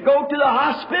you should go to the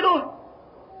hospital,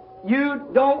 you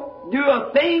don't do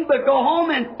a thing but go home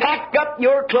and pack up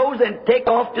your clothes and take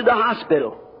off to the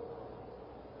hospital.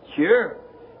 Sure,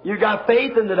 you got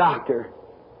faith in the doctor.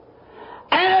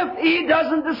 And if he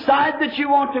doesn't decide that you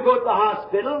want to go to the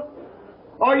hospital,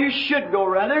 or you should go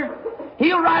rather,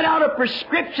 he'll write out a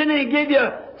prescription and give you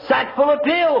a sack full of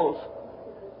pills.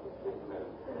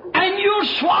 And you'll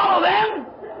swallow them.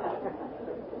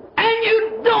 And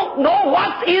you don't know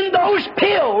what's in those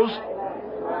pills.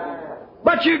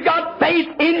 But you've got faith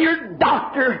in your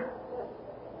doctor.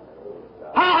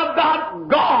 How about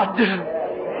God?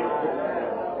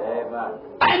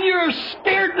 And you're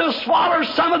scared to swallow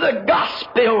some of the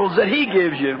gospels that He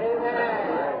gives you.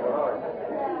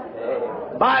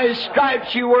 By His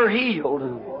stripes you were healed.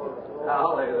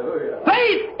 Hallelujah.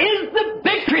 Faith is the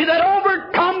victory that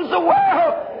overcomes the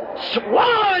world.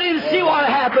 Swallow it and see what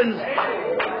happens.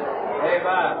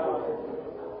 Amen.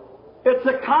 It's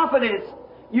a confidence.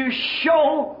 You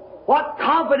show what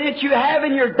confidence you have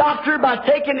in your doctor by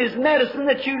taking his medicine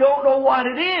that you don't know what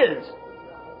it is.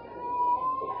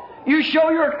 You show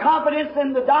your confidence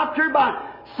in the doctor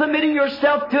by submitting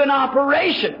yourself to an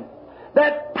operation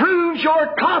that proves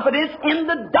your confidence in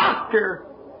the doctor.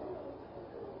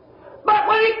 But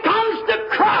when it comes to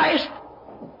Christ,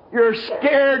 you're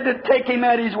scared to take Him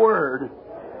at His word.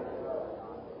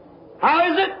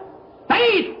 How is it?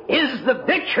 Faith is the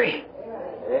victory.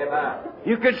 Amen.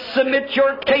 You could submit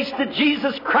your case to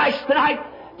Jesus Christ tonight,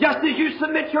 just as you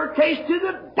submit your case to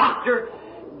the doctor.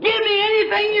 Give me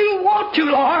anything you want to,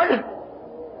 Lord.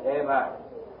 Amen.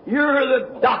 You're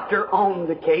the doctor on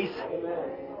the case.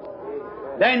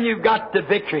 Then you've got the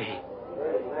victory.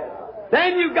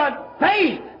 Then you've got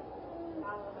faith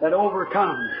that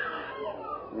overcomes.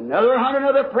 Another hunt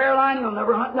another prayer line, you'll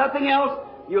never hunt nothing else.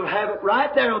 You'll have it right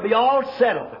there. It'll be all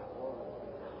settled.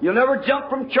 You'll never jump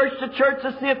from church to church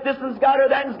to see if this one's got it or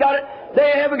that one's got it.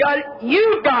 They haven't got it.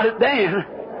 You've got it then.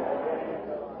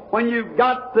 When you've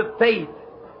got the faith,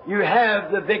 you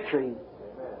have the victory.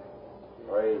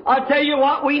 I'll tell you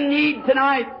what we need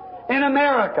tonight in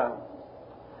America,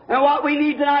 and what we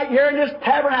need tonight here in this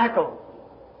tabernacle,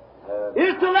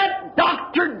 is to let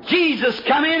Dr. Jesus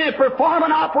come in and perform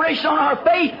an operation on our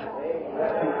faith.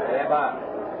 Amen.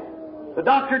 The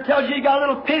doctor tells you got a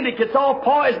little appendix, it's all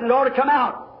poison, it ought to come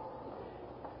out.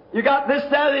 You got this,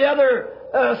 that, or the other,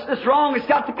 it's wrong, it's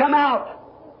got to come out.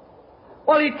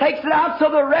 Well, he takes it out so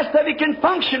the rest of it can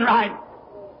function right.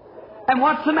 And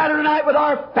what's the matter tonight with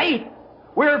our faith?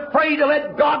 We're afraid to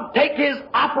let God take His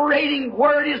operating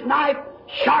word, His knife,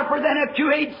 sharper than a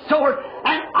two-edged sword,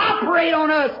 and operate on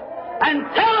us and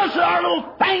tell us that our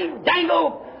little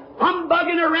fang-dangle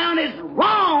humbugging around is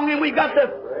wrong, and we've got to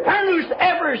turn loose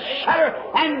every shatter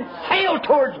and sail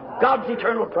towards God's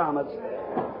eternal promise.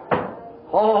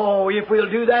 Oh, if we'll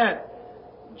do that,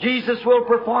 Jesus will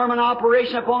perform an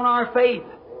operation upon our faith,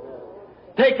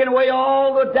 taking away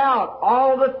all the doubt,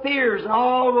 all the fears, and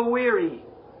all the weary,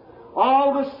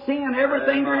 all the sin,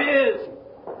 everything there is.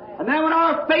 And then when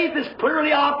our faith is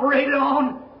clearly operated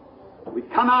on, we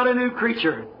come out a new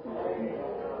creature.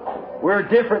 We're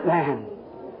different then.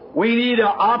 We need an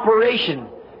operation.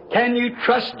 Can you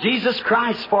trust Jesus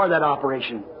Christ for that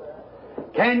operation?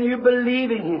 Can you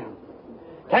believe in Him?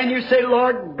 Can you say,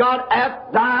 Lord God,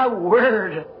 at Thy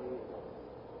word?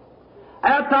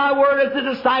 At Thy word, as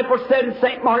the disciples said in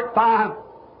St. Mark 5,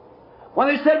 when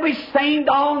they said, we strained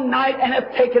all night and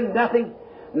have taken nothing.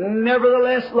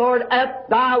 Nevertheless, Lord, at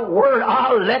Thy word,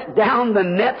 I'll let down the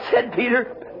net, said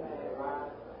Peter.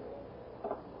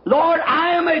 Lord,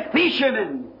 I am a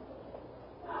fisherman.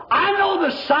 I know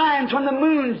the signs when the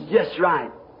moon's just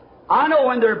right. I know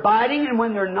when they're biting and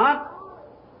when they're not.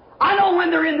 I know when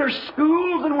they're in their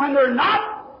schools and when they're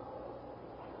not.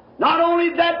 Not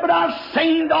only that, but I've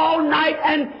strained all night,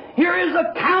 and here is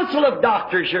a council of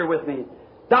doctors here with me.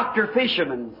 Dr.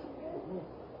 Fisherman's.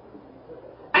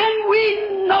 And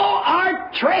we know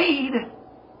our trade.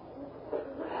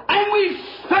 And we've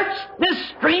searched this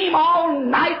stream all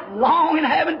night long and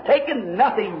haven't taken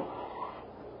nothing.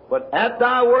 But at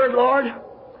Thy word, Lord,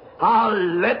 I'll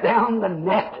let down the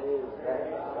net.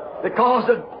 Because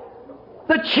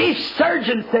the chief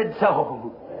surgeon said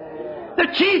so. The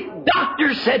chief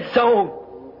doctor said so.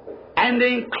 And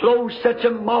they enclosed such a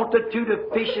multitude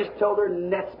of fishes till their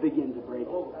nets begin to break.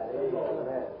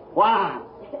 Why?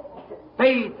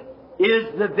 Faith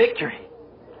is the victory.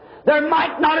 There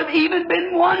might not have even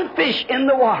been one fish in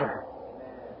the water.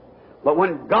 But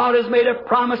when God has made a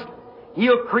promise,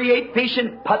 He'll create fish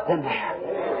and put them there.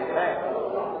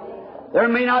 There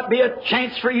may not be a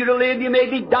chance for you to live. You may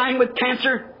be dying with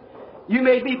cancer. You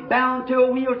may be bound to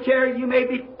a wheelchair. You may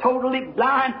be totally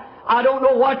blind. I don't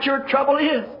know what your trouble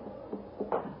is.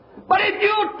 But if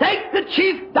you'll take the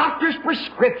chief doctor's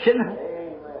prescription,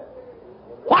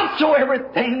 whatsoever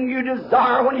thing you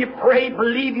desire, when you pray,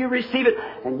 believe you receive it,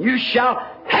 and you shall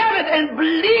have it, and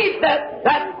believe that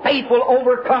that faith will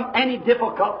overcome any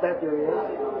difficulty that there is.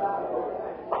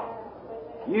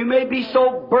 You may be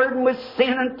so burdened with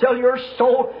sin until your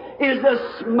soul is as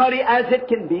smutty as it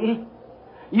can be.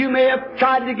 You may have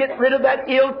tried to get rid of that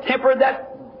ill temper,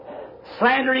 that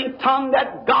slandering tongue,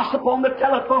 that gossip on the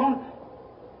telephone.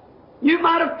 You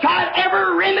might have tried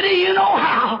every remedy you know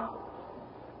how.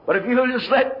 But if you'll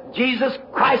just let Jesus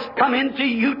Christ come into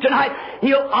you tonight,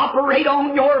 He'll operate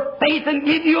on your faith and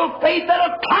give you a faith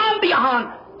that'll climb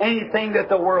beyond anything that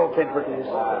the world can produce.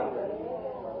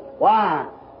 Why?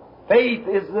 Faith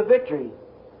is the victory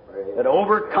that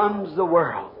overcomes the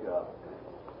world.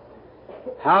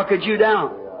 How could you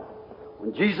doubt?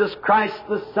 When Jesus Christ,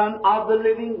 the Son of the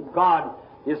living God,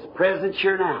 is present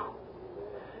here now.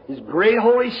 His great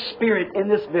Holy Spirit in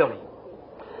this building.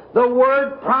 The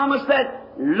Word promised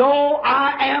that, lo,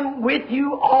 I am with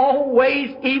you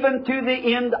always, even to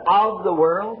the end of the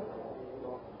world.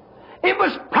 It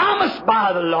was promised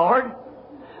by the Lord.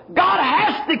 God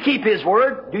has to keep His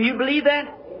Word. Do you believe that?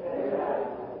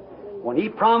 When He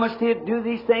promised He'd do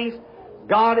these things,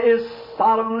 God is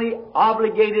solemnly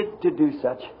obligated to do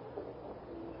such.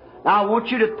 Now I want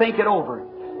you to think it over.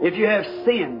 If you have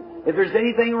sinned, if there's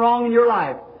anything wrong in your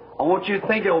life, I want you to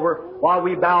think it over while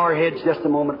we bow our heads just a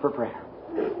moment for prayer.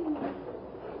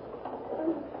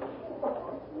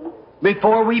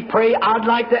 Before we pray, I'd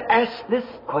like to ask this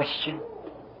question.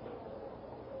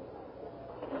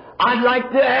 I'd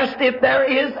like to ask if there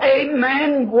is a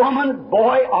man, woman,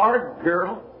 boy, or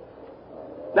girl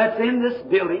that's in this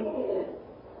building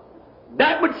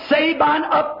that would say by an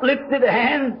uplifted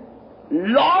hand,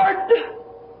 Lord,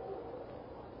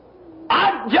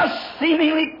 I just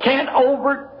seemingly can't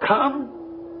overcome.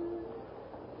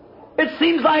 It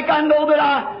seems like I know that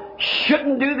I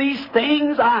shouldn't do these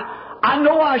things. I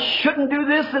know I shouldn't do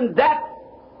this and that.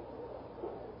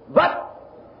 But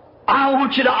I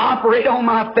want you to operate on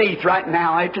my faith right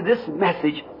now after this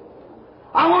message.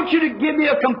 I want you to give me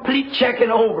a complete checking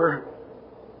over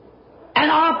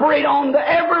and operate on the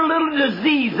every little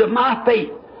disease of my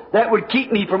faith that would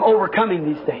keep me from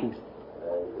overcoming these things.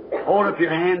 Hold up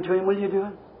your hand to Him, will you do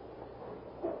it?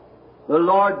 The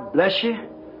Lord bless you.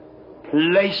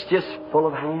 Place just full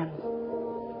of hands.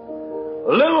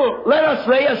 Let us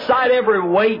lay aside every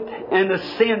weight and the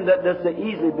sin that does so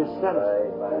easily beset us.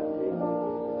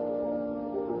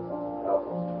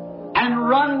 And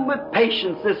run with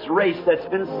patience this race that's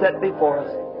been set before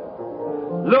us,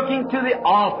 looking to the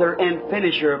author and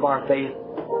finisher of our faith,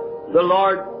 the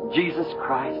Lord Jesus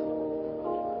Christ.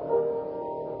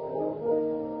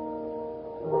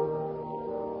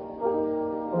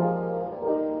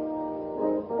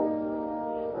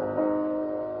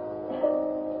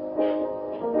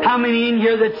 How many in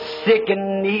here that's sick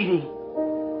and needy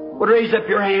would raise up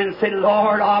your hand and say,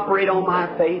 Lord, operate on my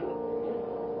faith?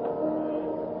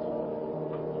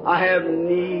 I have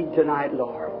need tonight,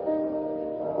 Lord.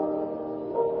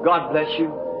 God bless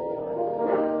you.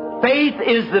 Faith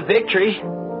is the victory.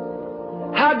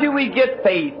 How do we get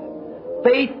faith?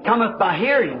 Faith cometh by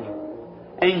hearing,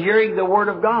 and hearing the Word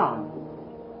of God.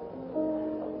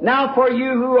 Now for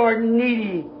you who are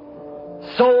needy,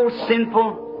 so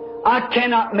sinful, I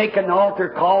cannot make an altar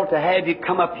call to have you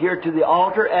come up here to the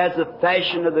altar as the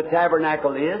fashion of the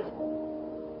tabernacle is,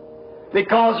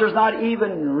 because there's not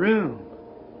even room.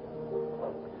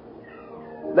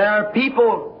 There are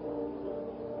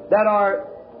people that are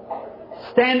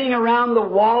standing around the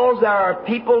walls. There are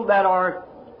people that are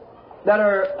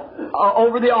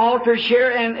over the altars here,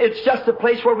 and it's just a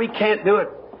place where we can't do it.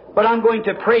 But I'm going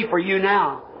to pray for you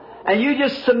now. And you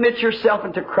just submit yourself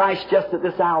into Christ just at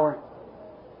this hour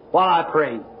while I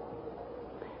pray.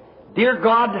 Dear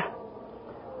God,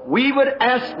 we would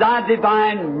ask Thy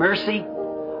divine mercy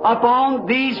upon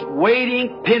these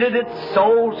waiting, penitent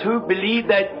souls who believe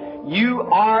that You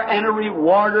are and a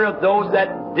rewarder of those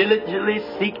that diligently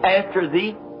seek after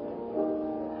Thee.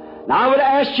 Now I would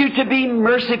ask You to be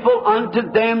merciful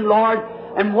unto them, Lord,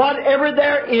 and whatever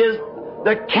there is,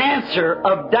 the cancer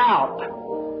of doubt,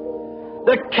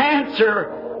 the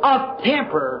cancer of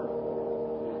temper,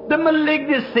 the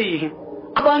malignancy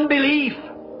of unbelief,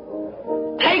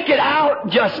 take it out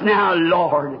just now,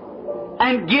 Lord,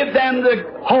 and give them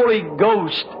the Holy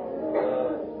Ghost.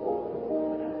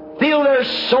 Fill their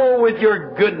soul with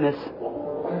Your goodness.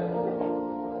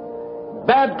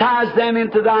 Baptize them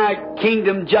into Thy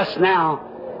kingdom just now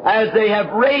as they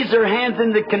have raised their hands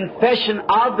in the confession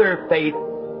of their faith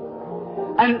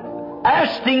and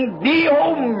asking Thee,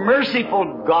 O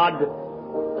merciful God,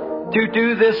 to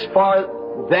do this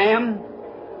for them.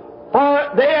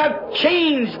 For they have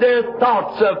changed their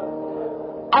thoughts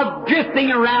of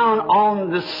drifting around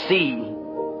on the sea.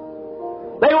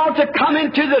 They want to come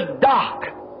into the dock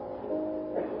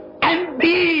and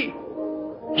be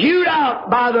hewed out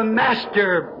by the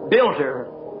Master Builder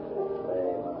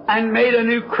and made a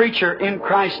new creature in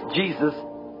Christ Jesus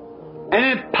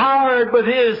and empowered with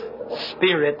His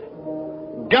Spirit,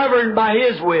 governed by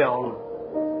His will.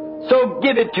 So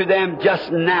give it to them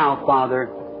just now, Father,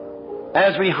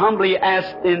 as we humbly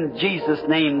ask in Jesus'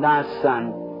 name, Thy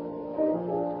Son.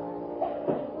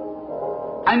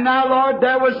 And now, Lord,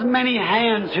 there was many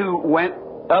hands who went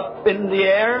up in the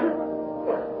air.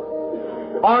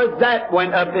 or that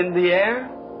went up in the air.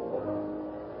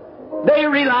 They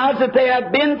realized that they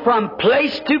had been from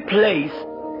place to place,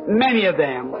 many of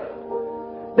them.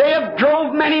 They have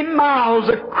drove many miles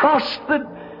across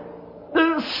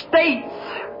the states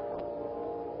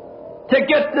to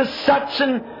get to such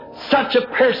and such a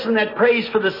person that prays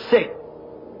for the sick.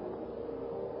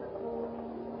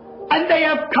 And they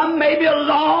have come maybe a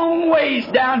long ways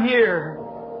down here.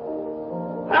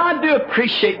 And I do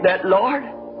appreciate that, Lord.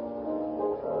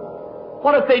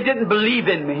 What if they didn't believe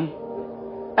in me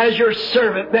as your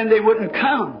servant? Then they wouldn't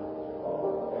come.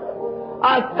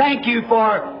 I thank you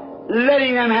for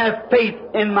letting them have faith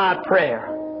in my prayer.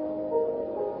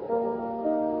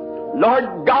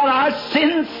 Lord God, I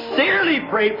sincerely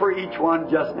pray for each one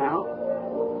just now,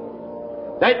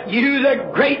 that you,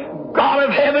 the great God of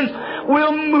heavens,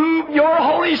 will move your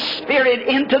Holy Spirit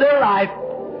into their life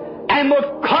and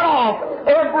will cut off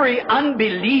every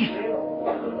unbelief.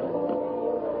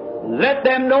 Let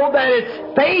them know that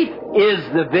its faith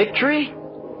is the victory,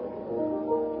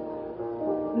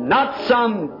 not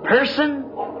some person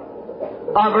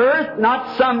of earth,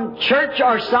 not some church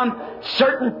or some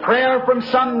certain prayer from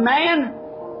some man,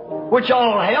 which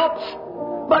all helps,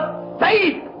 but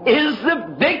faith is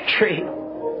the victory.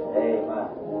 Amen.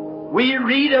 We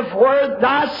read of where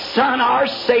thy Son, our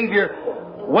Savior,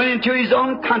 went into his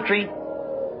own country,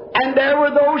 and there were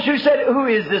those who said, who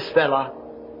is this fella?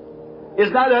 Is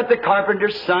not that the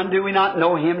carpenter's son? Do we not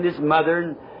know him and his mother?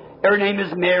 And her name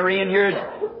is Mary, and here's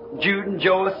Jude and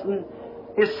Joseph and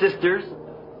his sisters.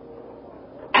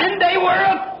 And they were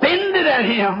offended at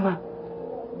him.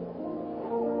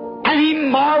 And he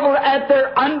marveled at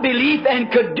their unbelief and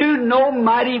could do no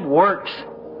mighty works.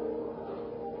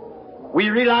 We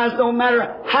realize no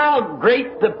matter how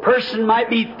great the person might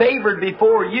be favored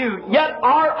before you, yet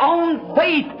our own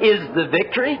faith is the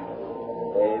victory.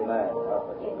 Amen.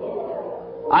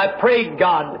 I pray,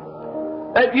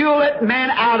 God, that you'll let man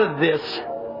out of this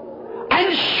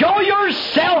and show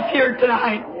yourself here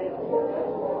tonight,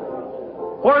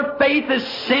 where faith is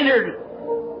centered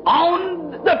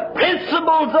on the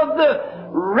principles of the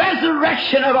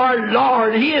resurrection of our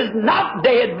Lord. He is not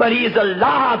dead, but He is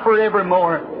alive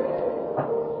forevermore.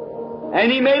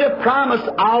 And He made a promise,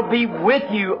 I'll be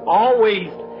with you always,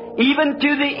 even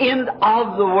to the end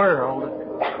of the world.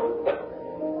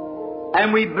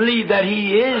 And we believe that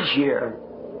He is here.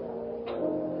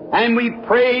 And we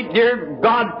pray, dear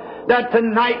God, that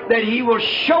tonight that He will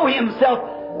show Himself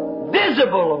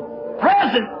visible,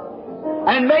 present,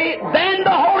 and may then the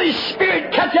Holy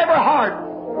Spirit touch every heart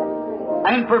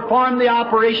and perform the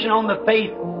operation on the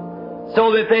faith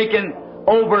so that they can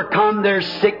overcome their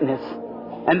sickness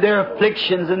and their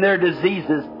afflictions and their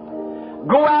diseases.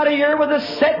 Go out of here with a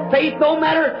set faith, no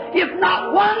matter if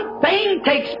not one thing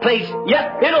takes place,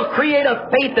 yet it'll create a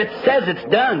faith that says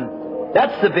it's done.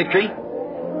 That's the victory.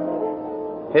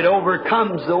 It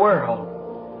overcomes the world.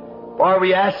 For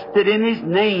we asked it in His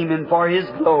name and for His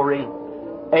glory.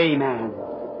 Amen.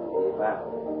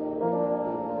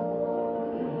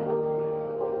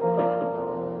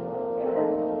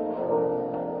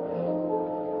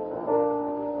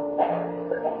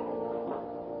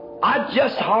 I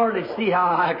just hardly see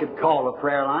how I could call a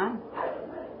prayer line.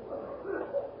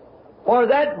 For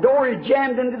that door is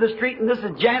jammed into the street, and this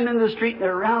is jammed into the street, and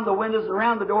they're around the windows,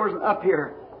 around the doors, and up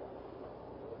here.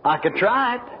 I could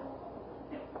try it.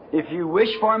 If you wish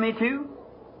for me to,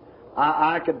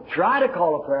 I could try to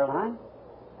call a prayer line.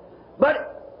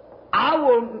 But I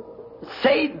will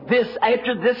say this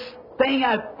after this thing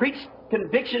I've preached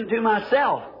conviction to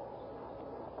myself.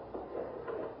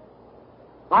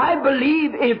 I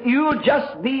believe if you'll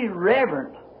just be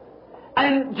reverent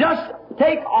and just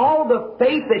take all the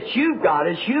faith that you've got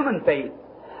as human faith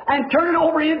and turn it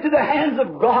over into the hands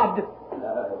of God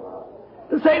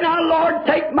and say, now, Lord,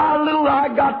 take my little I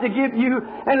got to give you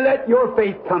and let your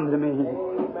faith come to me.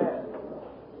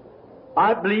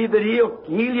 I believe that He'll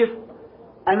heal you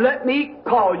and let me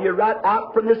call you right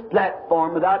out from this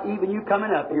platform without even you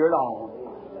coming up here at all.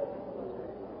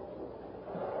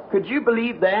 Could you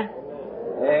believe that?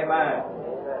 Amen.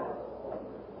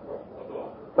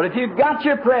 But if you've got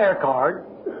your prayer card,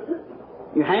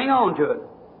 you hang on to it.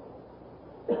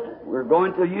 We're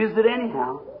going to use it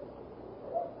anyhow.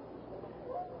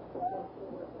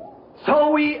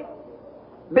 So we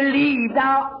believe.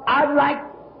 Now, I'd like,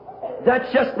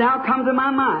 that's just now come to my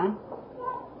mind.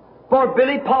 For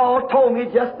Billy Paul told me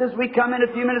just as we come in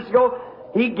a few minutes ago,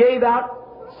 he gave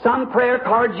out some prayer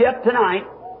cards yet tonight.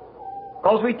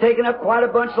 Because we'd taken up quite a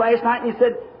bunch last night, and he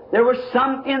said, there were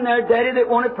some in there, Daddy, that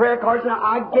wanted prayer cards, and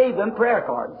I gave them prayer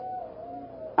cards.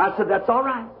 I said, that's all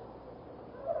right.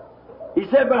 He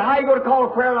said, but how are you going to call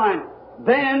a prayer line?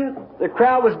 then the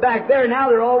crowd was back there. Now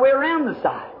they're all the way around the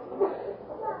side.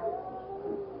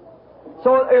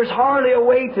 So there's hardly a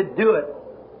way to do it.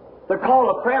 To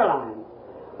call a prayer line.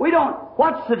 We don't.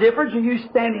 What's the difference? Are you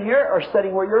standing here or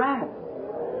sitting where you're at?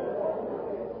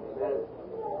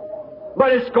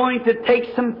 But it's going to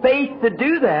take some faith to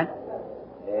do that.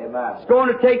 Amen. It's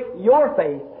going to take your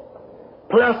faith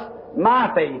plus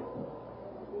my faith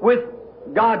with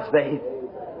God's faith.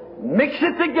 Mix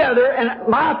it together, and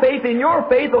my faith and your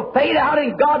faith will fade out,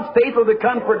 and God's faith will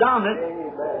become predominant,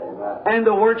 and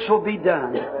the works will be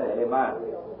done. Amen.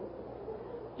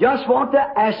 Just want to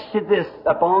ask you this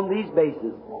upon these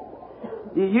bases.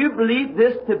 Do you believe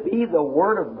this to be the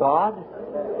Word of God?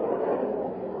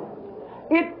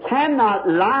 It cannot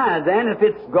lie then if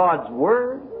it's God's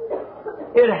Word.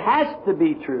 It has to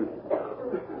be true.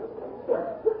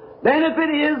 Then if it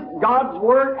is God's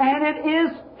Word and it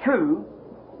is true,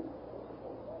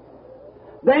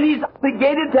 then He's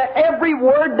obligated to every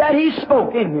word that He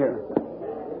spoke in here.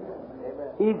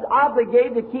 He's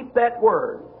obligated to keep that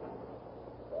word.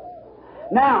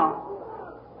 Now,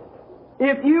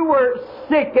 if you were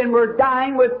sick and were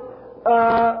dying with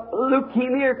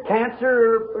leukemia or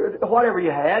cancer or whatever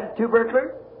you had,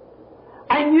 tuberculosis,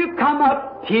 and you come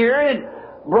up here and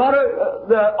brought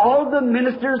all the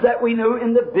ministers that we knew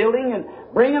in the building and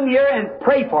bring them here and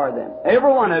pray for them,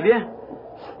 every one of you,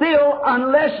 still,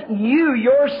 unless you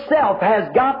yourself has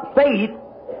got faith,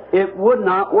 it would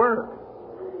not work.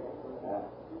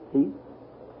 See?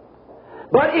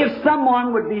 But if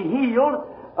someone would be healed,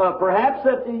 perhaps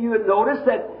that you would notice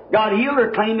that God healed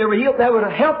or claimed they were healed, that would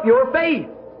help your faith.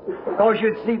 Because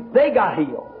you'd see they got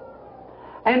healed.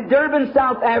 And Durban,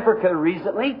 South Africa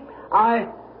recently, I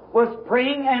was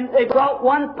praying and they brought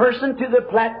one person to the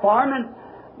platform, and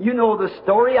you know the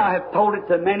story, I have told it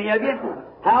to many of you,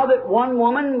 how that one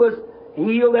woman was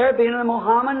healed there, being a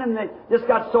Mohammedan, and they just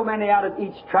got so many out of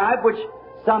each tribe, which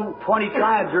some 20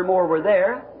 tribes or more were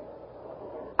there.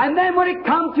 And then when it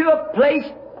come to a place,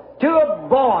 to a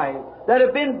boy that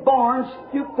had been born,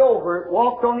 stooped over,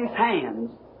 walked on his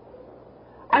hands.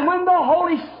 And when the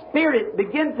Holy Spirit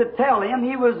began to tell him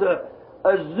he was a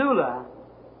Zula,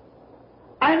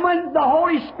 and when the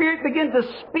Holy Spirit began to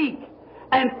speak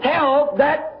and tell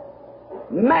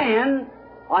that man,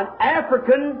 an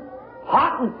African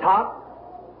Hottentot,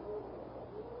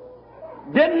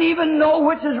 didn't even know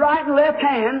which is right and left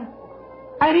hand,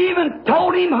 and even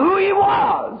told him who he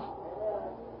was.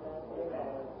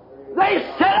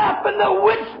 They set up and the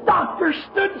witch doctor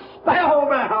stood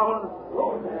spellbound.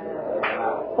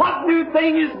 What new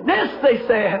thing is this, they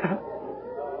said.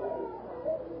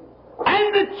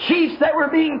 And the chiefs that were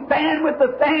being fanned with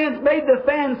the fans made the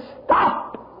fans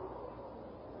stop.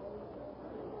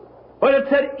 But it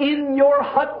said, in your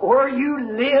hut where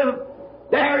you live,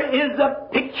 there is a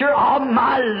picture of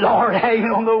my Lord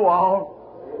hanging on the wall.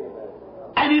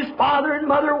 And his father and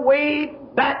mother way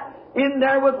back in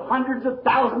there with hundreds of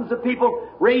thousands of people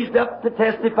raised up to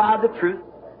testify the truth.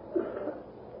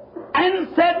 And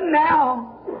said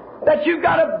now that you've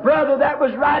got a brother that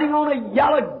was riding on a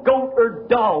yellow goat or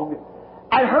dog.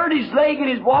 I hurt his leg and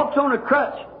he's walked on a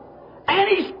crutch. And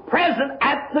he's present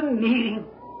at the meeting.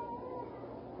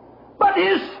 But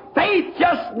his faith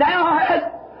just now has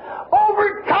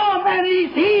overcome and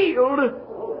he's healed.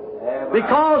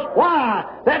 Because why?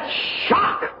 That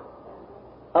shock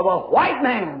of a white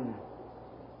man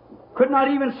could not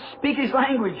even speak his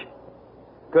language,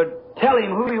 could tell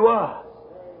him who he was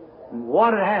and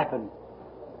what had happened.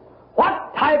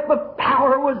 What type of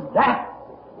power was that?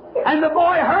 And the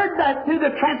boy heard that through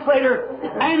the translator,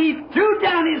 and he threw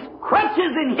down his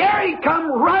crutches, and here he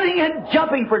come running and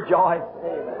jumping for joy.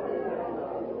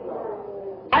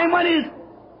 And when his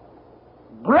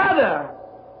brother,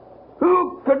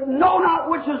 who could know not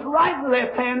which was right and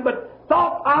left hand, but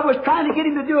thought I was trying to get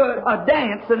him to do a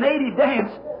dance, a native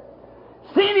dance,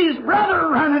 seen his brother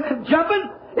running and jumping,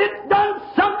 it done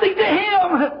something to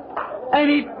him. And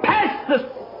he passed the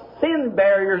sin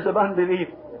barriers of unbelief.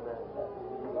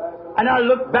 And I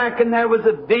looked back and there was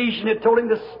a vision that told him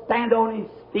to stand on his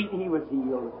feet and he was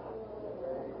healed.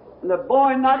 And the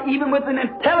boy, not even with an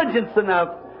intelligence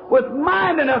enough, with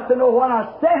mind enough to know what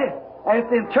I said, as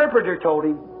the interpreter told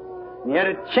him. And he had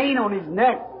a chain on his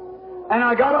neck. And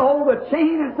I got a hold of the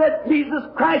chain and said, Jesus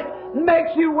Christ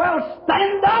makes you well,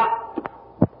 stand up!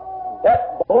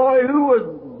 That boy who was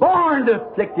born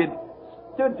afflicted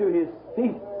stood to his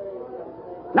feet.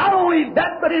 Not only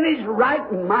that, but in his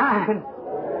right mind,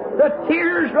 the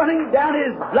tears running down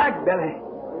his black belly.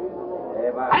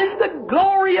 And the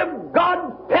glory of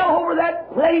God fell over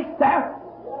that place there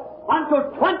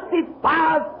until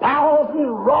 25,000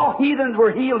 raw heathens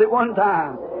were healed at one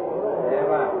time.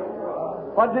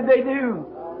 What did they do?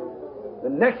 The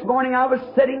next morning I was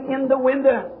sitting in the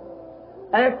window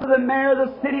after the mayor of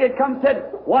the city had come and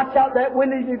said, watch out that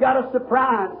window, you got a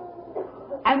surprise.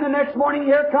 And the next morning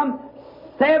here come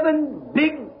 7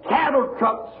 big cattle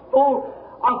trucks full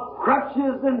of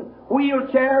crutches and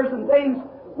wheelchairs and things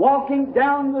going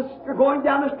down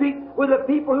the street with the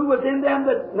people who was in them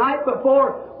the night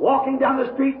before, walking down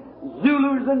the street,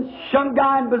 Zulus and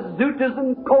Shungai and Bazutas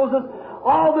and Kozas,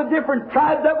 all the different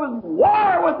tribes that was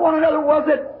war with one another, was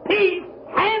at peace,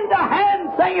 hand to hand,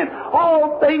 singing,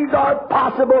 all things are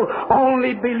possible,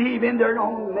 only believe in their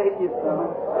own native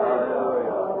tongue.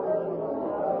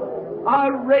 I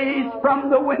raised from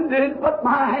the window and put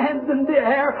my hands in the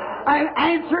air and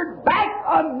answered back,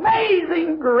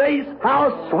 amazing grace,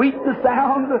 how sweet the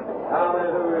sound.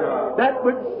 Hallelujah. That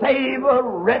would save a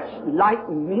wretch like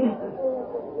me.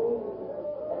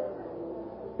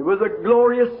 It was a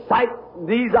glorious sight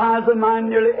these eyes of mine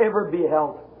nearly ever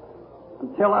beheld,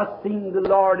 until I seen the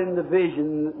Lord in the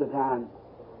vision at the time.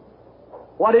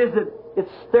 What is it? It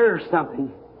stirs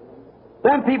something.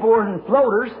 Them people were in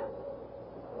floaters.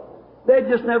 They'd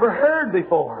just never heard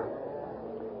before.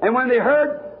 And when they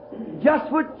heard,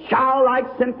 just with childlike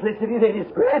simplicity, they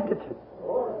just grabbed it.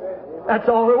 That's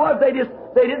all there was. They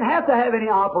didn't have to have any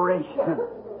operation.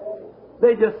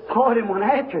 They just saw it and went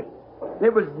after it.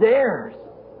 It was theirs.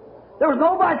 There was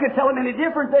nobody could tell them any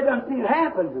difference. They didn't see it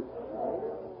happen.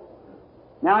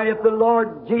 Now, if the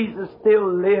Lord Jesus still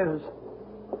lives,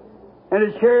 and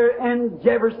is here in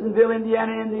Jeffersonville,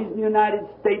 Indiana, in these United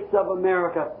States of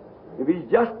America, if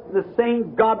He's just the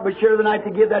same God was here tonight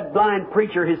to give that blind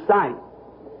preacher his sight.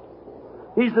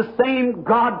 He's the same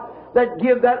God that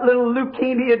give that little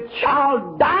leukemia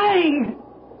child dying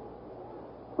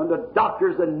when the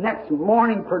doctors the next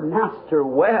morning pronounced her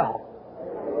well.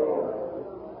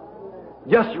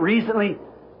 Just recently,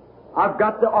 I've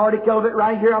got the article of it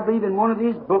right here, I believe, in one of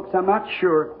these books. I'm not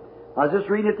sure. I was just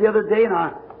reading it the other day, and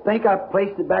I think I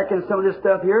placed it back in some of this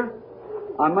stuff here.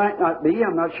 I might not be,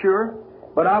 I'm not sure.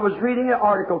 But I was reading an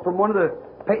article from one of the...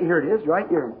 Here it is, right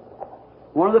here.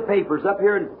 One of the papers up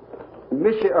here in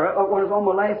Michigan, or when it was on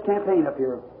my last campaign up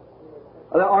here.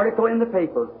 The article in the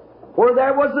paper, where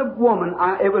there was a woman,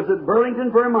 it was at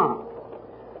Burlington, Vermont,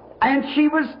 and she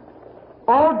was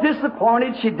all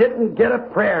disappointed she didn't get a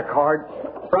prayer card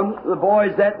from the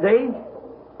boys that day.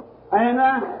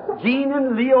 And Gene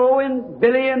and Leo and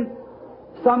Billy and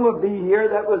some would be here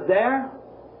that was there.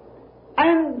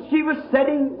 And she was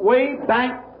sitting way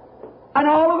back, and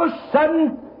all of a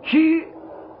sudden she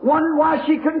wondered why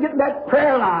she couldn't get in that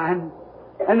prayer line.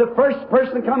 And the first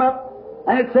person come up,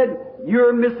 and it said,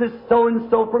 "You're Mrs.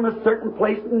 So-and-so from a certain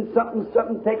place, and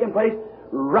something taking place."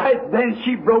 Right then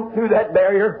she broke through that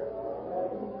barrier.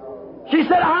 She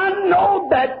said, "I know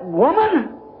that woman,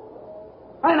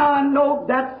 and I know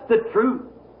that's the truth."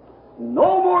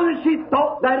 No more than she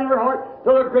thought that in her heart,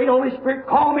 till the great Holy Spirit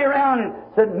called me around and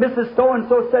said, "Mrs.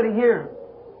 So-and-so sitting here."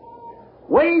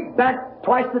 Way back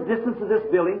twice the distance of this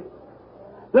building,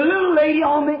 the little lady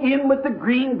on the end with the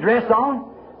green dress on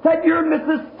said, "You're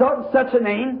Mrs. Such a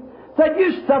name." Said,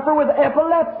 "You suffer with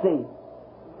epilepsy.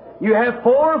 You have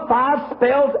 4 or 5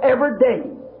 spells every day."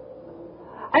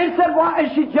 And said, "Why?"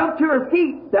 And she jumped to her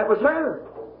feet. That was her.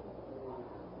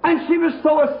 And she was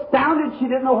so astounded she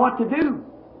didn't know what to do.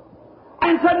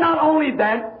 And said, "Not only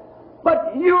that,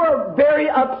 but you are very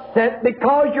upset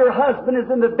because your husband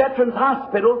is in the Veterans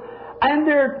Hospital and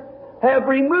they have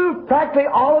removed practically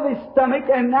all of his stomach,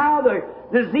 and now the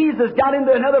disease has got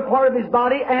into another part of his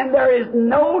body and there is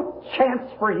no chance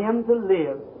for him to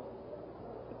live,"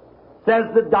 says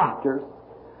the doctors.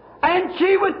 And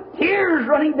she, with tears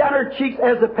running down her cheeks,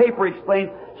 as the paper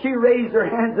explained, she raised her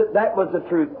hands that that was the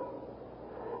truth.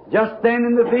 Just then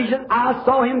in the vision, I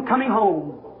saw him coming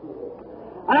home.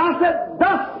 And I said,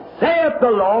 "Thus saith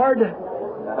the Lord,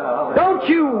 don't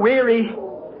you weary.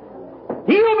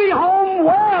 He will be home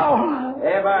well."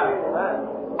 Amen.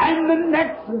 And the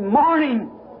next morning,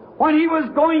 when he was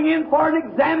going in for an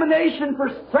examination for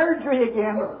surgery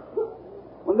again,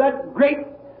 when that great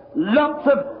lumps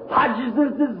of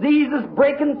Hodgkin's disease is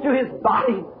breaking through his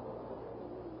body,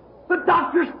 the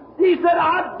doctors, he said,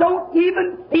 "I don't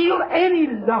even feel any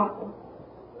lump."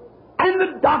 And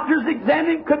the doctors examined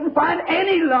him, couldn't find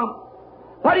any lump.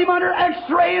 Put him under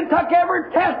X-ray and took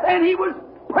every test, and he was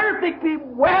perfectly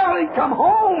well and come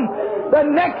home the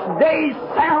next day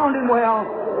sound and well.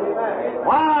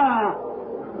 Wow!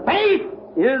 Faith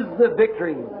is the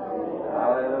victory.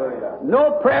 Hallelujah.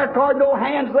 No prayer card, no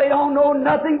hands laid on, no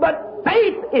nothing, but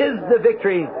faith is the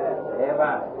victory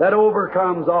Amen. that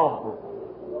overcomes all.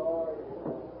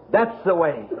 That's the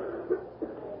way.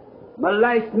 My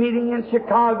last meeting in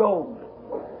Chicago,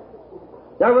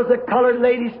 there was a colored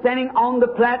lady standing on the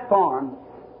platform.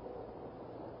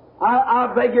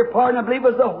 I beg your pardon, I believe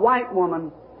it was a white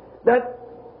woman that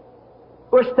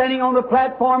was standing on the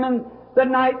platform, and the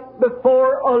night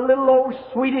before a little old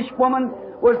Swedish woman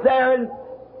was there, and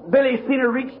Billy seen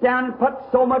her reach down and put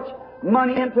so much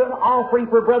money into an offering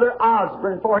for Brother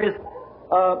Osborne for his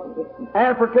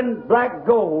African black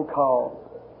gold call,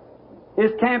 his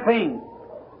campaign.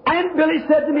 And Billy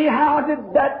said to me, how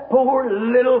did that poor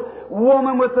little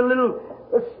woman with the little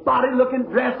spotted looking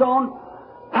dress on,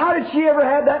 how did she ever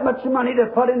have that much money to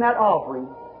put in that offering?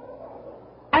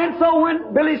 And so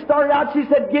when Billy started out, she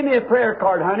said, give me a prayer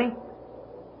card, honey.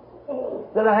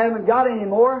 Said, I haven't got any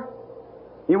more.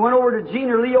 He went over to Gene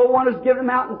or Leo, wanted to give them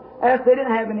out, and asked if they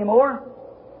didn't have any more.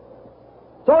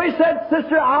 So he said,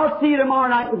 sister, I'll see you tomorrow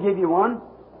night and give you one.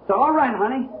 So, all right,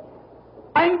 honey.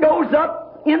 And goes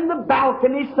up in the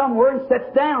balcony somewhere and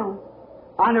sits down.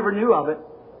 I never knew of it.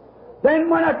 Then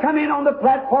when I come in on the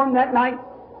platform that night,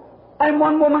 and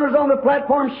one woman was on the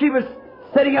platform, she was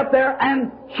sitting up there,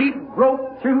 and she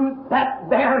broke through that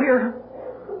barrier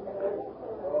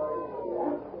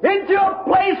into a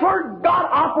place where God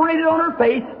operated on her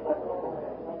faith.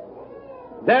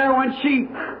 There, when she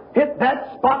hit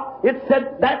that spot, it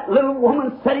said that little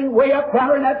woman sitting way up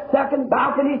there in that second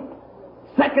balcony,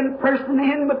 second person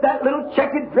in with that little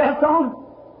checkered dress on.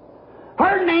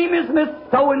 Her name is Miss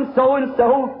So-and-so and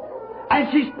so. And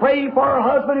she's praying for her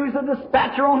husband who's a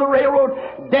dispatcher on the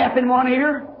railroad, deaf in one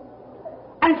ear.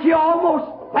 And she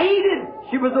almost fainted.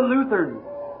 She was a Lutheran.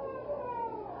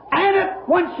 And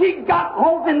when she got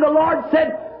home and the Lord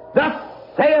said, thus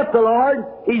saith the Lord,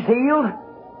 He's healed.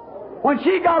 When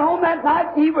she got home that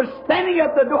night, he was standing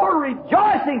at the door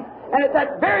rejoicing. And at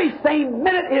that very same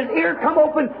minute, his ear come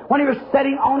open when he was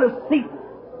sitting on a seat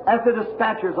at the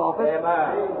dispatcher's office.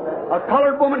 Amen. A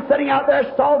colored woman sitting out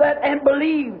there saw that and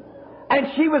believed. And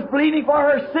she was believing for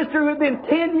her sister who had been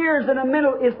 10 years in a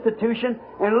mental institution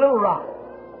in Little Rock,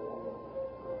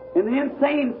 in the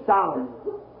insane asylum.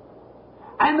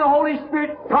 And the Holy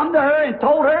Spirit come to her and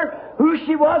told her who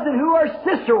she was and who her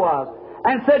sister was,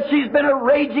 and said she's been a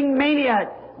raging maniac,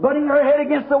 butting her head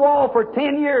against the wall for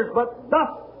 10 years. But thus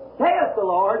saith the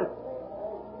Lord,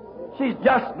 she's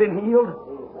just been healed.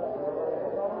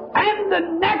 And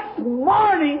the next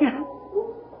morning,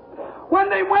 when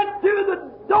they went to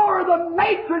the door, the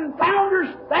matron found her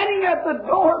standing at the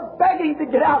door begging to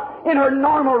get out in her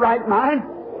normal right mind.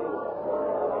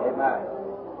 Amen.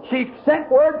 She sent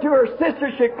word to her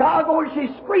sister Chicago, and she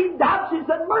screamed out. She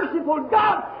said, merciful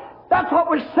God, that's what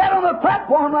was said on the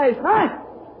platform last night.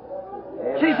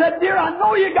 Amen. She said, dear, I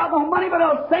know you got no money, but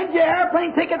I'll send you an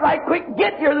airplane ticket right quick.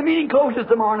 Get here. The meeting closes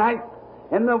tomorrow night.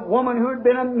 And the woman who had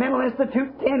been in a mental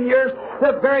institute 10 years,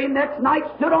 the very next night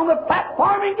stood on the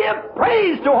platform and gave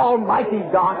praise to Almighty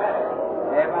God.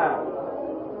 Amen.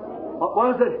 What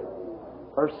was it?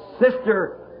 Her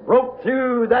sister broke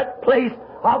through that place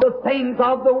of the things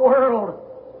of the world.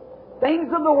 Things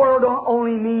of the world don't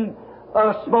only mean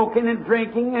smoking and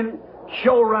drinking and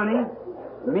show running.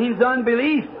 It means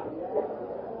unbelief.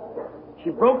 She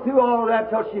broke through all of that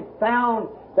till she found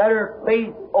that her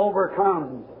faith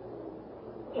overcomes.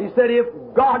 She said, if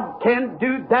God can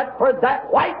do that for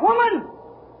that white woman,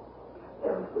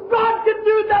 God can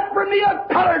do that for me, a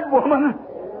colored woman.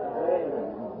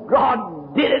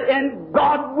 God did it, and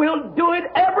God will do it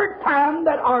every time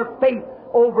that our faith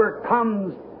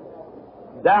overcomes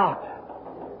doubt,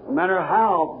 no matter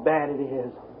how bad it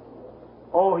is.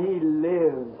 Oh, He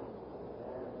lives.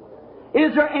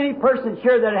 Is there any person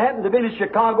here that happened to have been in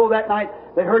Chicago that night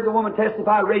that heard the woman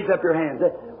testify? Raise up your hands.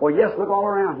 Well, yes, look all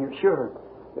around here, sure.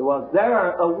 It was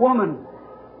there a woman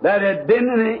that had been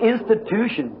in an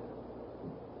institution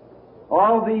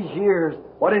all these years.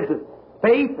 What is it?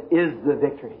 Faith is the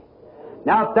victory.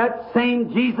 Now, if that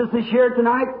same Jesus is here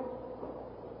tonight,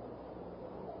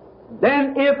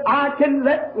 then if I can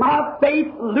let my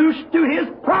faith loose to His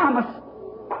promise,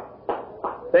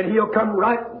 then He'll come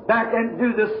right back and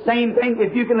do the same thing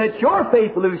if you can let your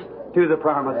faith loose to the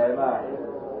promise. Amen.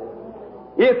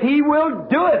 If He will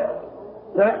do it,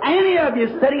 to any of you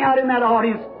sitting out in that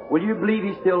audience, will you believe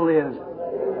He still lives?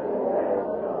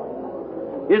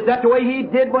 Is that the way He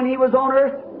did when He was on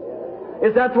earth?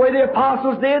 Is that the way the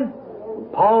apostles did?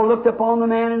 Paul looked upon the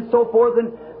man and so forth,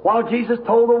 and while Jesus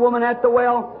told the woman at the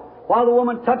well, while the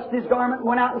woman touched his garment and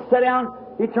went out and sat down,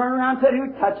 he turned around and said,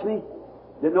 who touched me?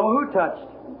 Didn't know who touched.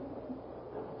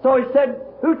 So he said,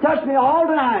 who touched me? All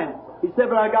denied. He said,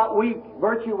 but I got weak.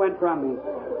 Virtue went from me.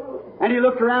 And he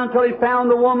looked around till he found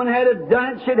the woman had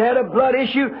done it. She'd had a blood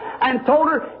issue, and told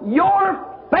her,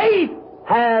 your faith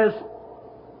has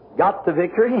got the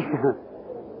victory.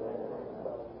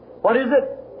 What is it?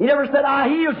 He never said, I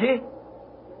healed you.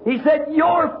 He said,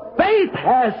 your faith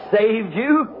has saved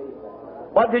you.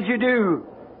 What did you do?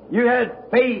 You had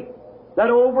faith that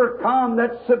overcome,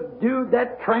 that subdued,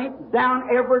 that tramped down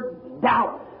every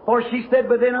doubt. For she said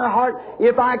within her heart,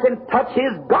 if I can touch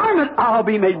His garment, I'll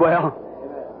be made well.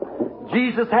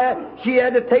 She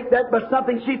had to take that but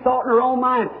something she thought in her own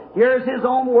mind. Here's His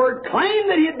own word. Claim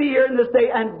that He'd be here in this day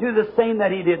and do the same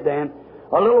that He did then.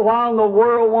 A little while and the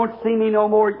world won't see me no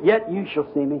more, yet you shall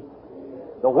see me.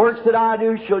 The works that I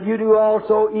do shall you do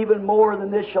also, even more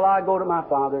than this shall I go to my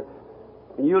Father.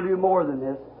 And you'll do more than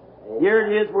this. Here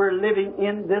it is, we're living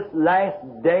in this last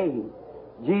day.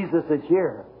 Jesus is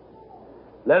here.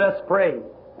 Let us pray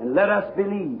and let us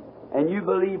believe. And you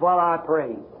believe while I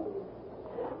pray.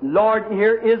 Lord,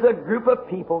 here is a group of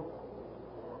people.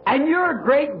 And you're a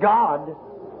great God.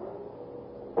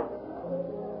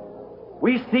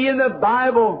 We see in the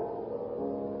Bible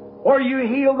where you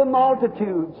heal the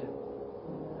multitudes.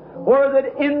 Where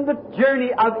that in the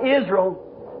journey of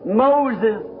Israel,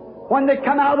 Moses, when they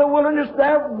come out of the wilderness,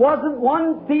 there wasn't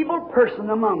one feeble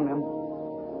person among them.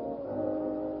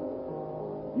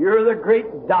 You're the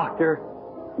great doctor.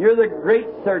 You're the great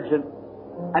surgeon.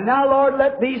 And now, Lord,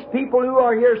 let these people who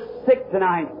are here sick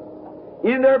tonight,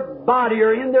 in their body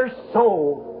or in their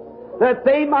soul, that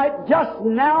they might just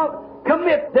now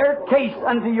commit their case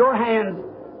unto your hands,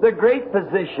 the great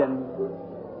physician,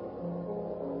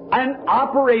 and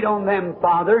operate on them,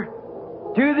 Father,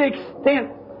 to the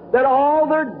extent that all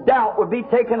their doubt would be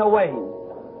taken away.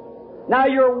 Now,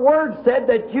 your Word said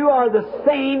that you are the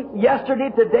same yesterday,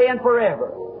 today, and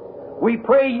forever. We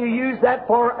pray you use that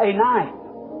for a knife.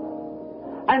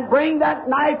 And bring that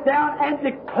knife down and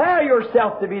declare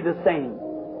yourself to be the same.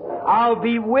 I'll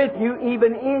be with you,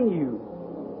 even in you.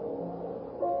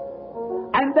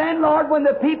 And then, Lord, when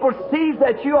the people sees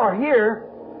that you are here,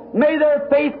 may their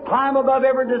faith climb above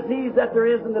every disease that there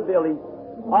is in the belly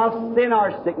of sin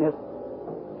or sickness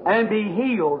and be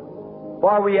healed.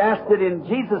 For we ask it in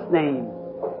Jesus' name.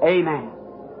 Amen.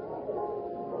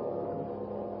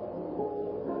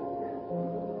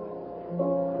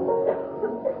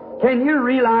 Can you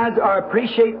realize or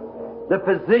appreciate the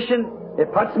position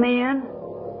it puts me in?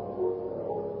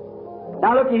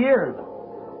 Now look here.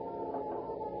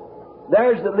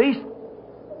 There's at least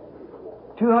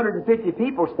 250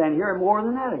 people standing here, or more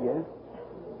than that, I guess.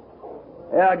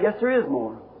 Yeah, I guess there is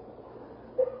more.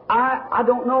 I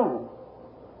don't know.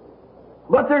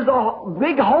 But there's a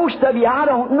big host of you I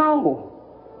don't know.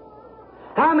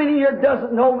 How many here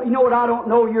doesn't know? You know what I don't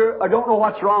know? I don't know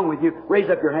what's wrong with you. Raise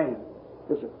up your hand.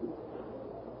 Yes, sir.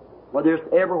 Well, there's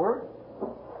everywhere.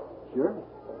 Sure.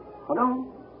 I don't.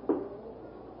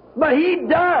 But He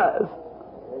does.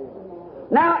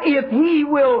 Now, if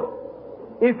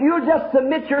you'll just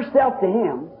submit yourself to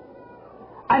Him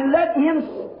and let Him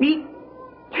speak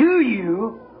to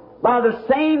you by the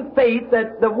same faith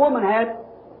that the woman had,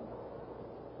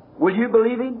 will you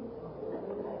believe Him?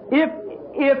 If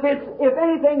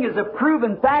anything is a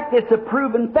proven fact, it's a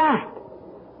proven fact.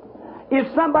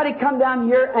 If somebody come down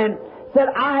here and said,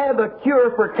 I have a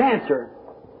cure for cancer.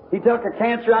 He took a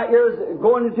cancer out here, was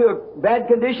going into a bad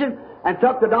condition, and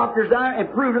took the doctors down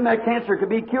and proved him that cancer could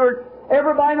be cured.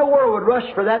 Everybody in the world would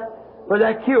rush for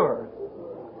that cure.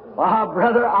 Well,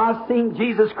 brother, I've seen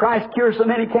Jesus Christ cure so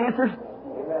many cancers.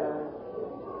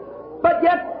 But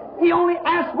yet, He only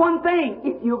asked one thing,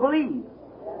 if you believe.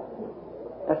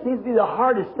 That seems to be the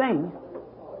hardest thing.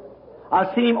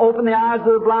 I've seen Him open the eyes of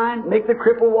the blind, make the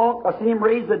cripple walk. I've seen Him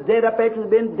raise the dead up after they've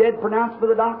been dead pronounced by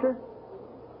the doctor.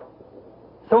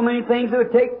 So many things it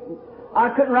would take. I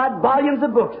couldn't write volumes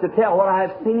of books to tell what I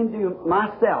have seen Him do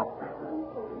myself.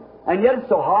 And yet it's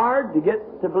so hard to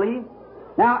get to believe.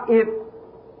 Now, if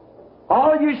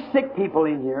all you sick people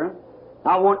in here,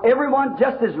 I want everyone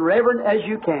just as reverent as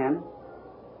you can.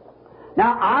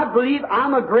 Now,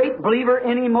 I'm a great believer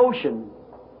in emotion.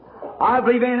 I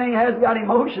believe anything that hasn't got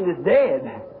emotion is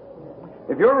dead.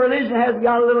 If your religion hasn't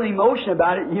got a little emotion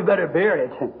about it, you better bear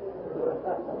it.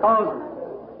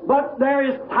 But there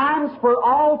is times for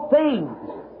all things.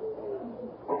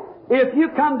 If you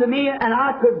come to me and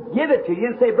I could give it to you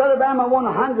and say, Brother Branham, I want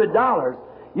 $100,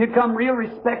 you'd come real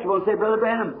respectable and say, Brother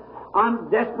Branham, I'm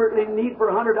desperately in need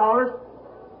for $100,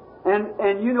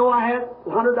 and you know I have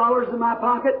 $100 in my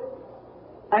pocket,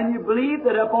 and you believe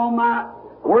that upon my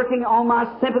working on my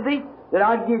sympathy, that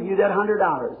I'd give you that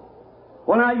 $100.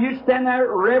 Well, now you stand there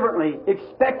reverently,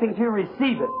 expecting to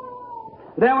receive it.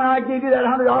 Then when I give you that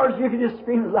 $100, you can just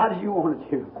scream as loud as you wanted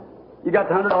to. You got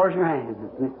the $100 in your hand.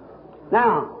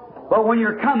 Now, but when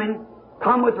you're coming,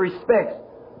 come with respect.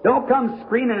 Don't come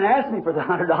screaming and ask me for the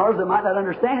 $100. I might not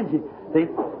understand you. See?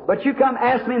 But you come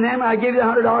ask me, and then when I give you the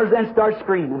 $100, then start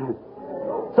screaming.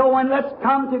 So let's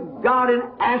come to God and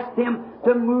ask Him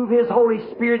to move His Holy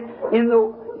Spirit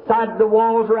inside the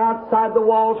walls or outside the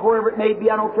walls, wherever it may be.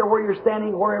 I don't care where you're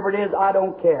standing, wherever it is, I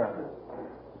don't care.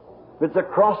 If it's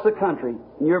across the country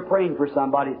and you're praying for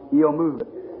somebody, He'll move it.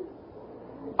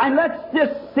 And let's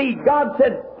just see. God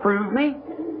said, prove me.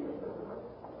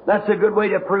 That's a good way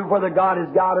to prove whether God is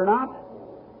God or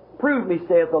not. Prove me,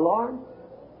 saith the Lord.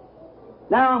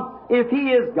 Now, if He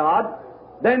is God,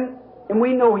 then, and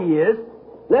we know He is,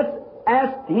 let's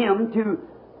ask Him to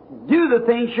do the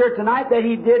things here tonight that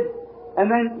He did,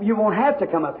 and then you won't have to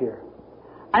come up here.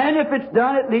 And if it's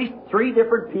done at least 3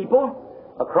 different people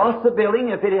across the building,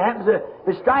 if it happens to,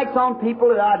 if it strikes on people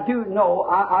that I do know,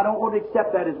 I don't want to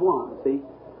accept that as one, see.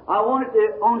 I want it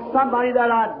to, on somebody that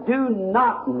I do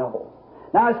not know.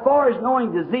 Now, as far as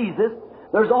knowing diseases,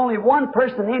 there's only one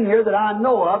person in here that I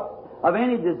know of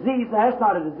any disease. Now, that's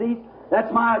not a disease.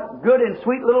 That's my good and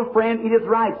sweet little friend, Edith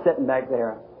Wright, sitting back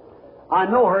there. I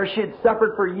know her. She had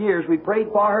suffered for years. We prayed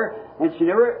for her, and she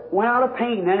never went out of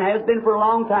pain, and has been for a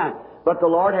long time. But the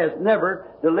Lord has never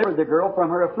delivered the girl from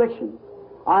her affliction.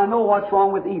 I know what's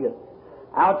wrong with Edith.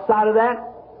 Outside of that,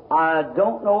 I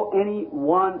don't know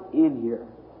anyone in here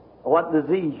what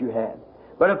disease you had.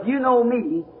 But if you know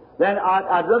me, then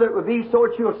I'd rather it would be so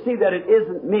that you'll see that it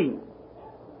isn't me,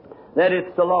 that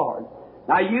it's the Lord.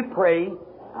 Now you pray, and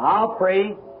I'll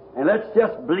pray, and let's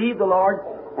just believe the Lord.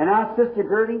 And now, Sister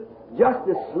Gertie, just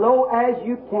as slow as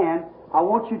you can, I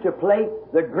want you to play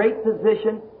The Great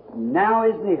Physician Now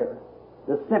Is Near,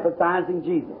 the sympathizing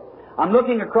Jesus. I'm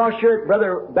looking across here at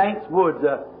Brother Banks Woods,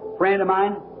 a friend of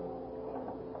mine.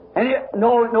 And he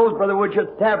knows Brother Woods at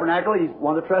the Tabernacle. He's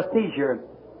one of the trustees here.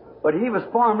 But he was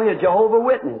formerly a Jehovah's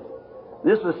Witness.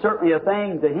 This was certainly a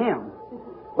thing to him.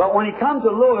 But when he come to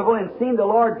Louisville and seen the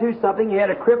Lord do something, he had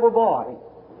a crippled boy,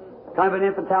 kind of an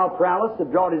infantile paralysis, had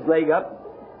brought his leg up.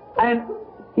 And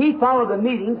he followed the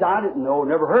meetings. I didn't know,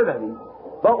 never heard of him.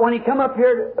 But when he come up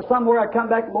here somewhere, I come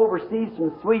back from overseas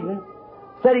from Sweden,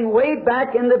 sitting way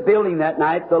back in the building that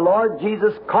night, the Lord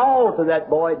Jesus called to that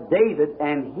boy, David,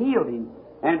 and healed him.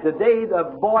 And today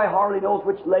the boy hardly knows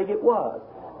which leg it was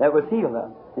that was healed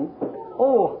of. See?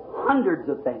 Oh, hundreds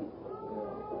of things,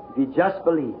 if you just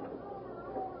believe.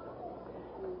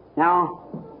 Now,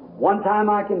 one time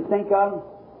I can think of,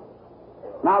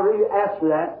 and I'll really ask for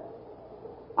that.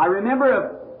 I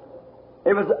remember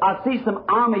I see some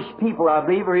Amish people, I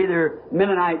believe, or either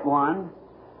Mennonite one,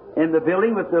 in the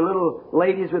building with their little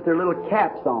ladies with their little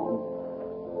caps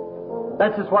on.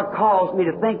 That's just what caused me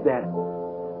to think that.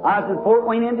 I was in Fort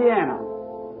Wayne, Indiana.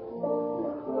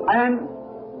 And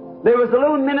there was a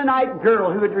little Mennonite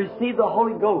girl who had received the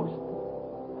Holy Ghost.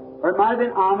 Or it might have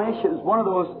been Amish. It was one of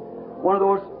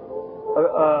those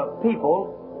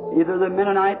people, either the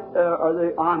Mennonite or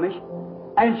the Amish.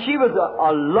 And she was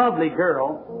a lovely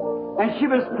girl. And she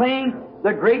was playing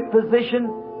The Great Physician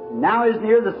Now Is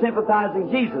Near, the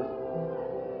sympathizing Jesus.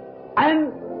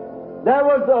 And there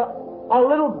was a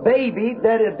little baby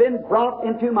that had been brought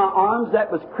into my arms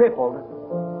that was crippled.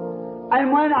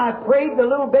 And when I prayed, the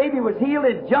little baby was healed.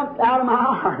 It jumped out of my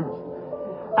arms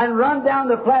and run down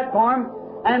the platform.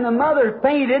 And the mother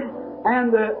fainted,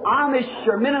 and the Amish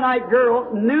or Mennonite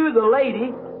girl knew the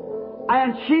lady,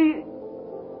 and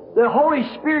the Holy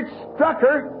Spirit struck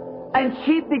her, and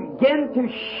she began to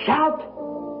shout.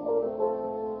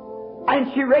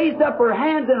 And she raised up her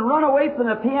hands and run away from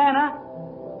the piano.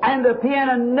 And the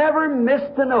piano never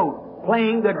missed a note,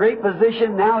 playing The Great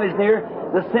Physician Now Is Near,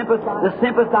 the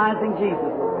sympathizing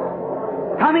Jesus.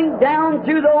 Coming down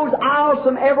through those aisles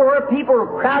from everywhere, people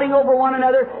were crowding over one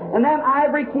another, and them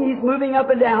ivory keys moving up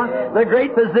and down. The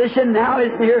Great Physician Now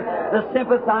Is Near, the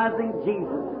sympathizing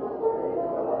Jesus.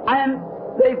 And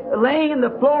they laying in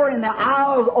the floor in the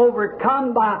aisles,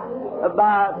 overcome by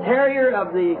terror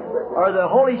of the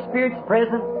Holy Spirit's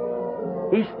presence.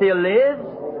 He still lives.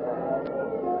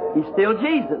 He's still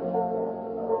Jesus.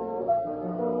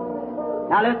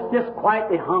 Now let's just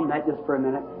quietly hum that just for a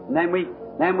minute, and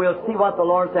then we'll see what the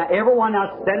Lord says. Everyone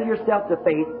now steady yourself to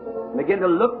faith, and begin to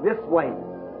look this way,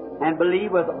 and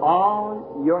believe with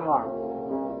all your heart.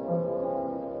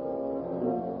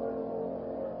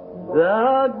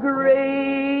 The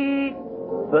great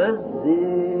physician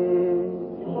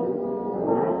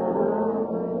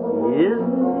is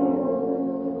near.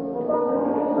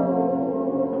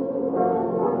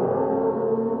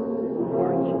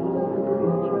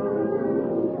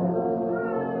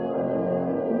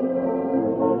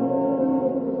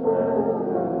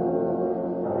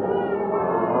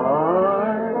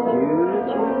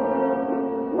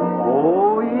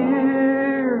 Oh,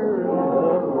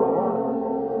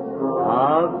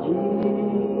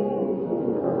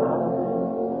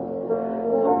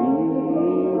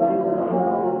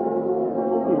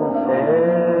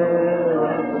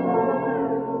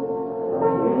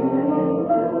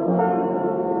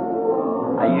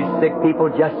 Sick people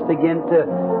just begin to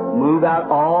move out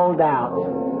all doubts.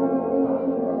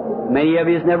 Many of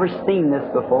you has never seen this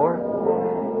before.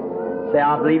 Say,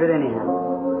 I'll believe it anyhow.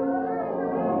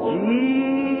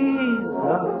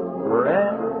 Jesus,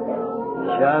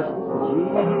 precious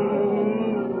Jesus.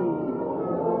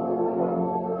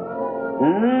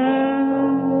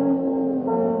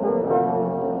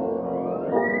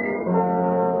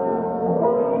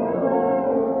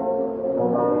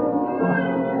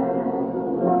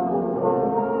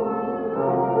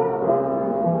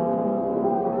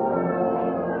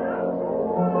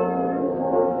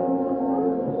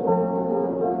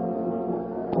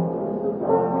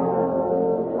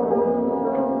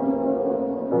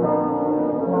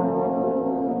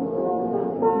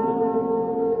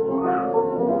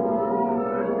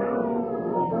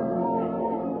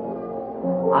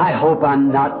 I hope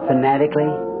I'm not fanatically,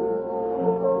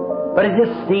 but it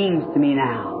just seems to me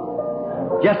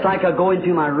now, just like I go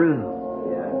into my room,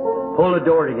 pull the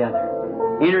door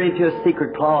together, enter into a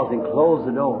secret closet and close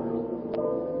the door.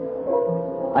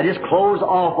 I just close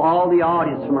off all the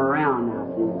audience from around now,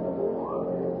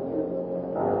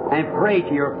 and pray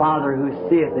to your Father who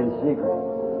seeth in secret.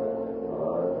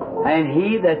 And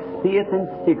He that seeth in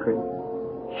secret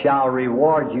shall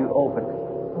reward you openly.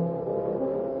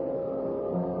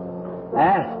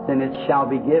 Ask, and it shall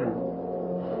be given.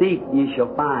 Seek, ye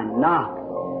shall find. Knock,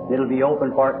 it'll be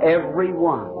open for every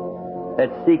one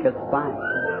that seeketh find.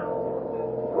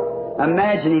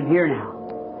 Imagine Him here now.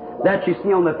 That you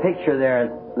see on the picture there,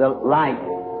 the light,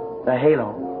 the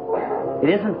halo. It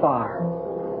isn't far.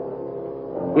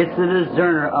 It's the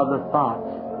discerner of the thoughts.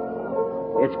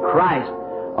 It's Christ.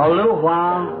 A little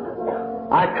while,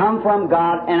 I come from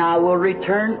God and I will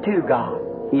return to God.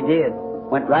 He did.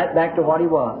 Went right back to what He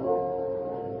was.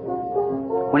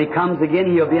 When He comes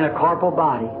again, He'll be in a corporal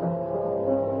body,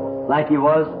 like He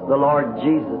was the Lord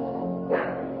Jesus.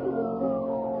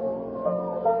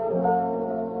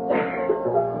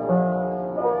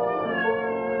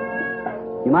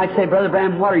 You might say, Brother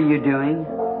Branham, what are you doing?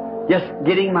 Just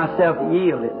getting myself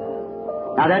yielded.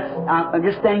 Now I'm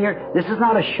just standing here. This is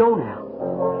not a show now.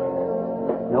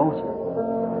 No, sir.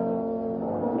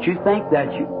 But you think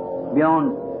that you be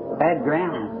on bad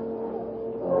ground.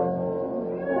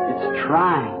 It's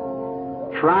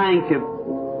trying to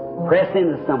press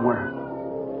into somewhere.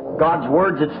 God's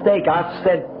Word's at stake. I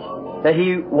said that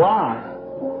He was.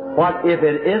 What if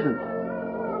it isn't?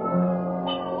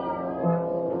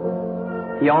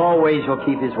 He always will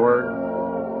keep His Word.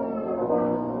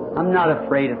 I'm not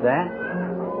afraid of that.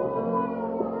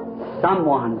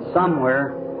 Someone,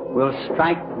 somewhere, will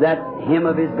strike that hem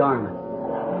of His garment.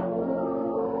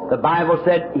 The Bible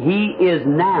said He is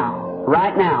now,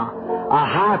 right now, a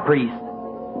high priest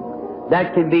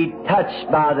that can be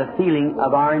touched by the feeling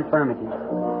of our infirmities.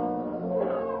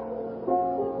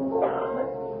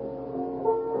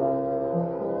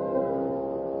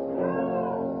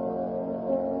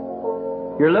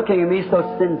 You're looking at me so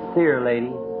sincere,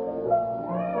 lady.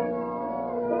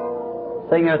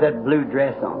 Sitting there with that blue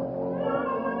dress on.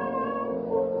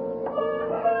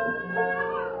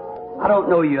 I don't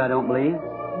know you, I don't believe.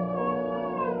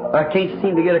 But I can't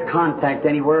seem to get a contact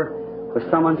anywhere with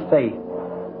someone's faith.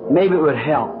 Maybe it would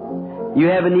help. You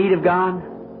have a need of God?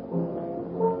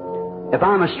 If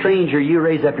I'm a stranger, you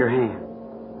raise up your hand.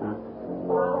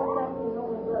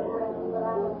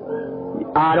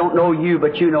 I don't know you,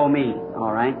 but you know me.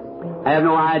 All right? I have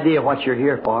no idea what you're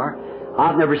here for.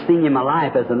 I've never seen you in my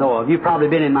life as I know of. You've probably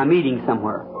been in my meeting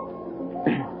somewhere.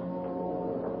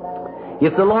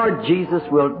 If the Lord Jesus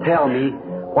will tell me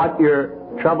what your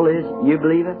trouble is, you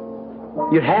believe it?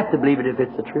 You'd have to believe it if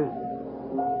it's the truth.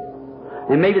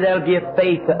 And maybe that'll give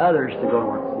faith to others to go to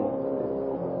work.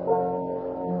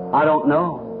 I don't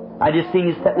know. I just seen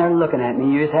you sitting there looking at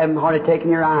me. You just haven't hardly taken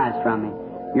your eyes from me.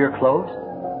 You're close.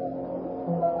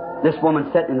 This woman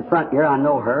sitting in front here, I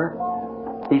know her.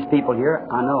 These people here,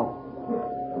 I know.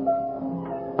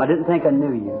 I didn't think I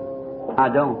knew you. I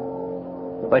don't.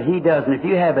 But He does. And if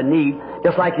you have a need,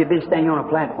 just like you've been standing on a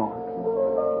platform.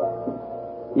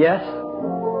 Yes?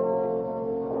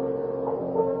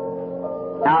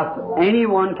 Now, if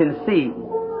anyone can see,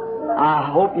 I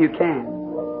hope you can.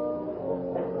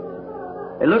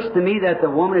 It looks to me that the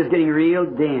woman is getting real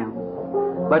dim.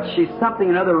 But she's something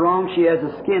or other wrong. She has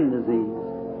a skin disease.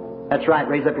 That's right.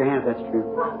 Raise up your hand if that's true.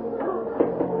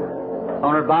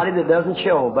 On her body that doesn't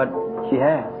show, but she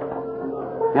has.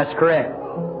 That's correct.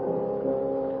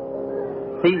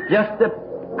 See, just the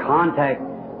contact.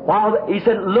 While he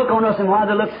said, look on us, and while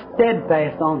they look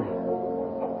steadfast on them.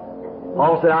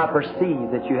 Paul said, I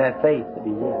perceive that you have faith to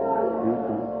be healed.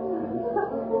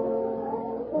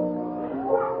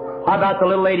 How about the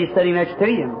little lady sitting next to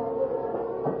you?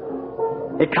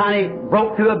 It kind of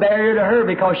broke through a barrier to her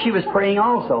because she was praying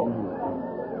also.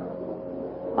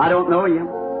 I don't know you.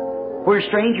 We're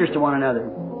strangers to one another.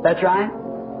 That's right.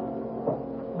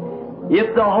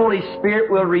 If the Holy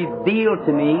Spirit will reveal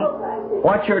to me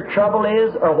what your trouble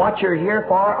is or what you're here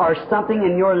for or something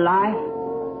in your life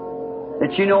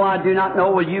that you know I do not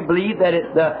know, will you believe that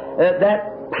it's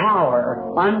that power,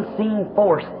 unseen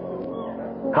force,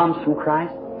 comes from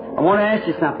Christ? I want to ask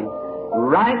you something.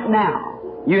 Right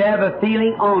now, you have a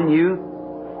feeling on you,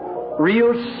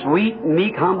 real sweet,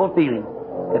 meek, humble feeling.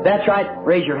 If that's right,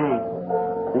 raise your hand.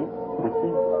 See? That's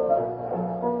it.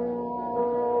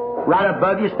 Right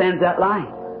above you stands that light.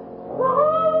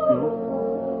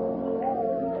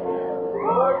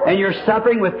 And you're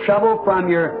suffering with trouble from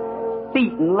your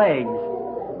feet and legs.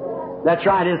 That's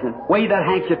right, isn't it? Wave that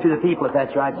handkerchief to the people if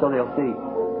that's right, so they'll see.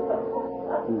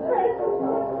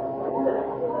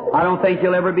 I don't think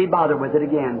you'll ever be bothered with it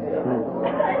again.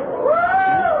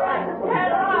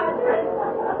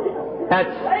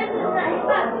 That's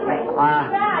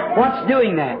what's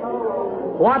doing that?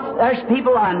 There's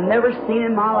people I've never seen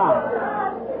in my life.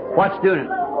 What's doing it?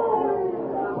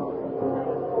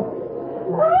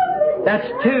 That's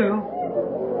two.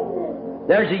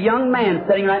 There's a young man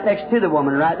sitting right next to the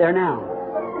woman right there now.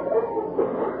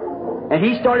 And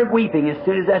he started weeping as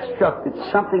soon as that struck.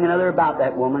 It's something or other about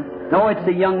that woman. No, it's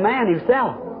the young man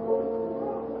himself.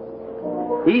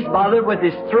 He's bothered with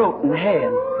his throat and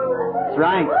head. That's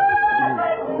right.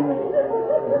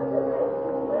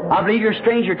 I believe you're a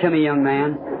stranger to me, young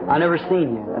man. I've never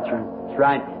seen you. That's right. That's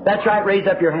right. That's right. Raise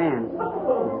up your hand.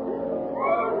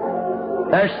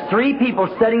 There's 3 people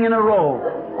sitting in a row.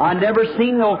 I've never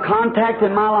seen no contact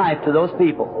in my life to those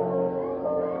people.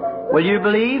 Will you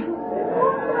believe?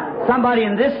 Somebody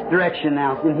in this direction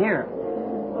now, in here.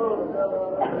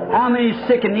 How many is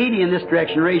sick and needy in this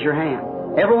direction? Raise your hand.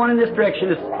 Everyone in this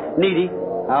direction is needy.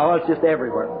 Oh, it's just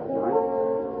everywhere.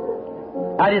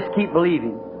 I just keep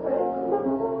believing.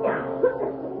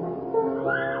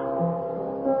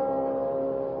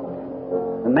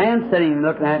 The man sitting and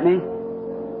looking at me,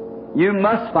 you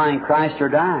must find Christ or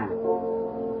die.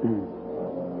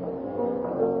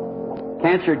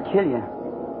 Cancer would kill you.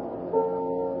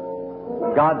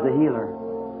 God's the healer.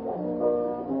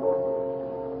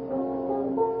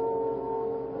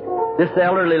 This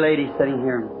elderly lady sitting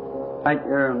here, right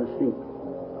there on the seat.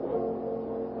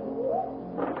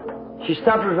 She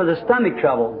suffers with a stomach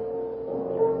trouble,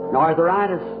 and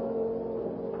arthritis.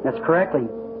 That's correctly.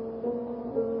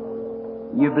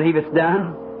 You believe it's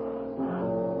done?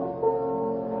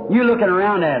 You looking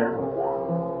around at her.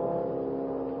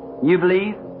 You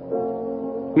believe?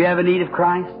 You have a need of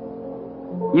Christ?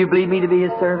 You believe me to be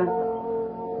His servant?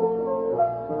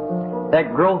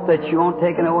 That growth that you want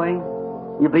taken away,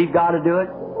 you believe God to do it?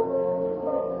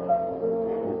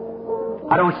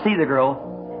 I don't see the growth,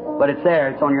 but it's there.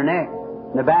 It's on your neck,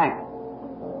 in the back.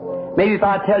 Maybe if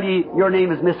I tell you your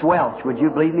name is Miss Welch, would you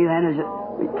believe me then?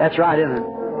 That's right, isn't it?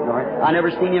 I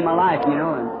never seen you in my life, you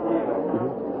know.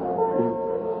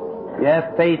 You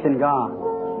have faith in God.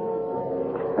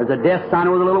 There's a death sign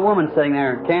with a little woman sitting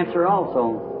there, cancer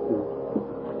also.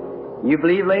 You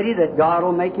believe, lady, that God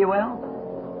will make you well?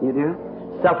 You do?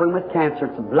 Suffering with cancer,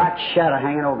 it's a black shadow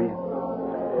hanging over you.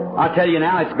 I'll tell you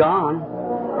now, it's gone.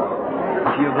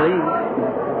 If you believe.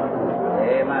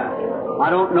 Amen. I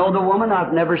don't know the woman.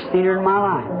 I've never seen her in my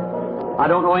life. I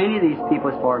don't know any of these people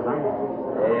as far as I know.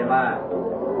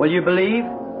 Amen. Will you believe?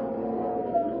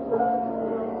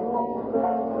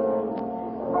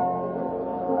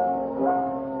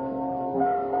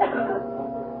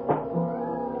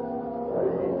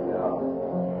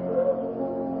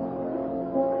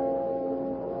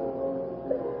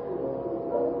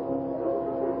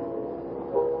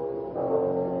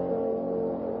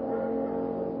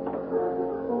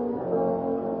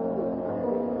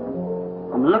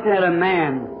 I'm looking at a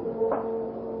man.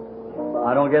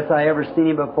 I don't guess I ever seen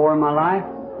him before in my life.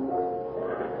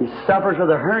 He suffers with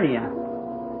a hernia.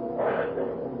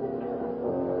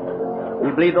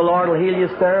 You believe the Lord will heal you,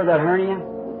 sir, of that hernia?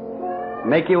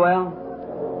 Make you well?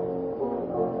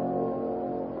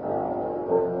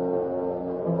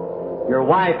 Your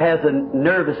wife has a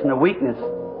nervous and a weakness.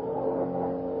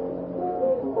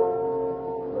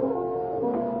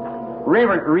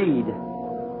 Reverend Reed.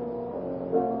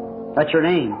 That's your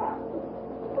name.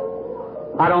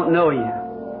 I don't know you.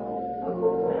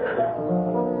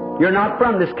 You're not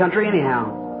from this country anyhow.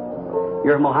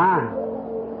 You're from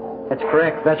Ohio. That's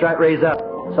correct. That's right. Raise up.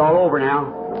 It's all over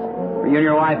now. You and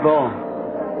your wife both.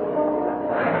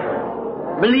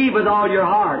 Believe with all your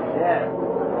heart.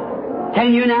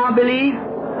 Can you now believe?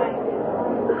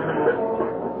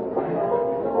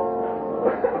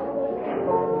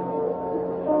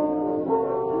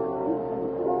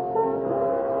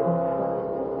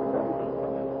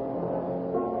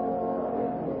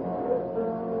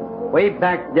 Way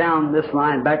back down this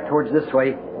line, back towards this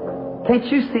way. Can't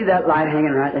you see that light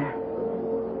hanging right there?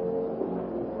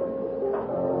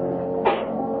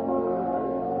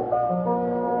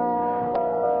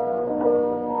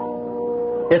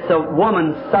 It's a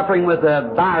woman suffering with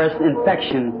a virus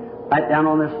infection right down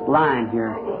on this line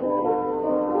here.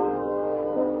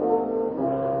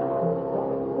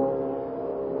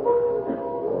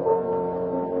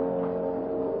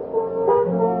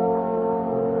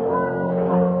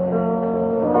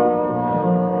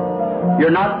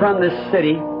 You're not from this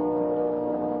city.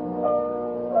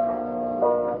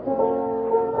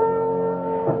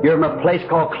 You're from a place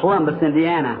called Columbus,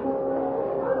 Indiana.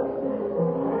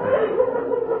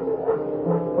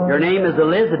 Your name is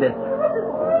Elizabeth.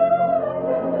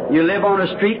 You live on a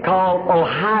street called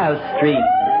Ohio Street.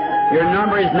 Your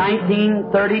number is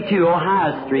 1932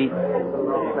 Ohio Street.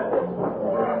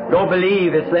 Go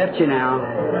believe, it's left you now.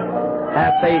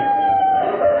 Have faith.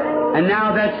 And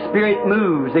now that spirit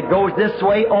moves. It goes this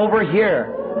way over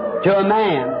here to a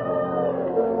man.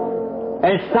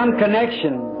 And it's some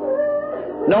connection.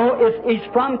 No, he's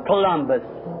from Columbus.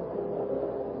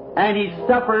 And he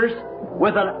suffers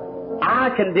with an eye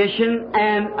condition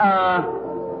and an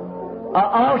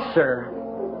ulcer.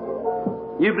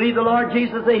 You believe the Lord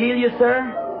Jesus will heal you,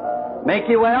 sir? Make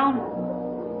you well?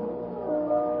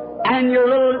 And your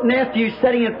little nephew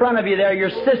sitting in front of you there, your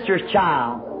sister's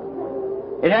child.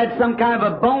 It had some kind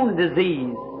of a bone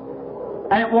disease.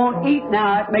 And it won't eat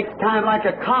now. It makes kind of like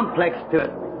a complex to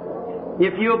it.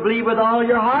 If you'll believe with all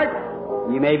your heart,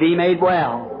 you may be made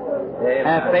well. Amen.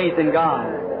 Have faith in God.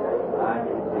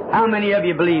 How many of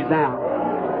you believe now?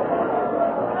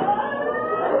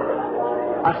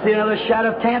 I see another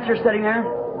shadow of cancer sitting there.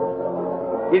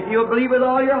 If you'll believe with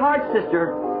all your heart,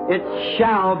 sister, it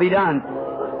shall be done.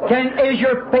 Is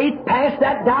your faith past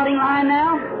that doubting line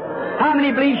now? How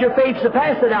many believes your faith's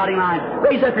past the doubting line?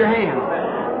 Raise up your hand.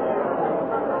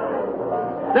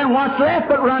 Then what's left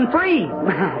but run free?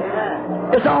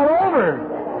 It's all over.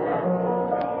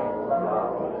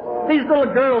 These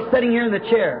little girls sitting here in the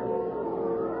chair.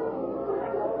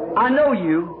 I know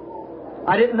you.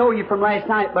 I didn't know you from last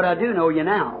night, but I do know you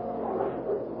now.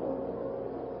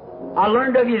 I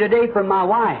learned of you today from my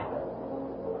wife.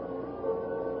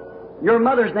 Your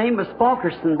mother's name was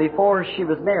Fulkerson before she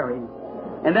was married.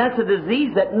 And that's a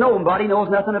disease that nobody knows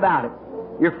nothing about it.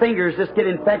 Your fingers just get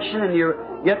infection and you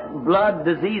get blood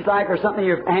disease-like or something in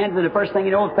your hands, and the first thing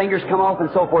you know, the fingers come off and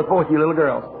so forth, both you little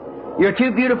girls. You're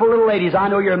two beautiful little ladies. I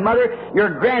know your mother, your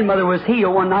grandmother was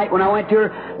healed one night when I went to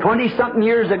her 20-something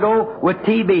years ago with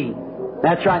TB.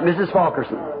 That's right, Mrs.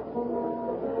 Fulkerson.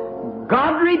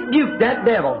 God rebuked that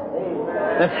devil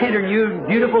that's hindering you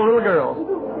beautiful little girls.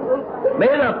 May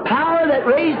the power that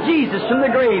raised Jesus from the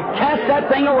grave cast that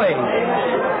thing away.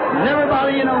 Never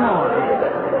bother you no more.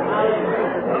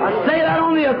 I say that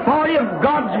on the authority of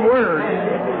God's Word.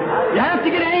 You have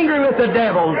to get angry with the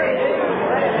devil.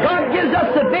 God gives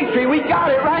us the victory. We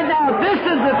got it right now. This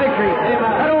is the victory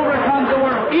that overcomes the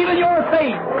world. Even your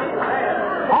faith.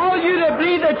 All you that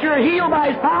believe that you're healed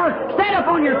by His power, stand up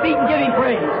on your feet and give Him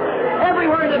praise.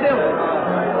 Everywhere in the building.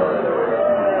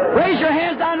 Raise your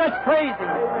hands down, let's praise Him.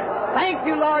 Thank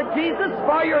you, Lord Jesus,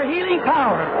 for your healing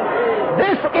power.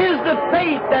 This is the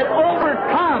faith that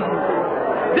overcomes.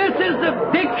 This is the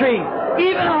victory.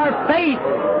 Even our faith,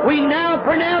 we now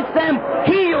pronounce them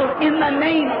healed in the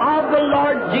name of the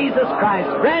Lord Jesus Christ.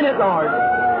 Grant it, Lord.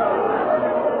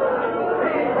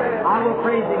 I will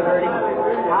praise Him, Gertie.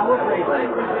 I will praise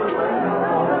Him.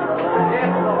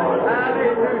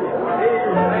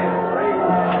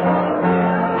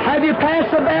 Have you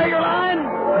passed the barrier line?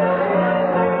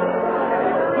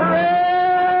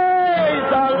 Praise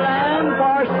the Lamb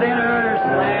for sinners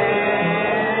slain.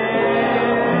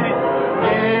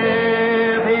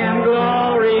 Give Him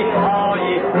glory, all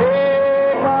ye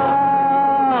people,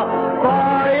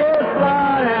 for His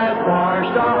blood has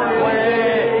washed away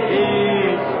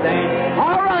each stain.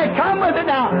 All right, come with it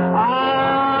now. I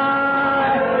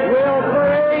will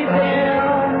praise Him.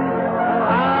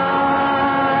 I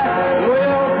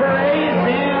will praise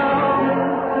Him.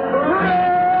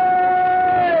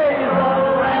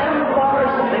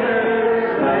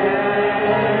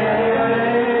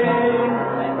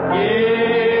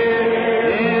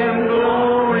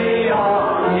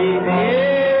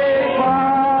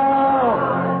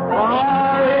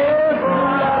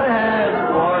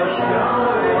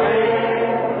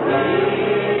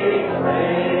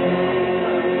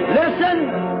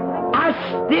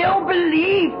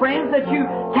 stands that you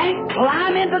can't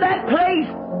climb into that place.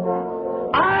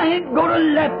 I ain't going to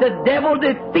let the devil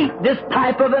defeat this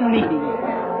type of a meeting.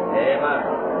 Amen.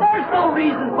 There's no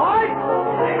reason for it.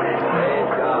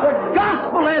 The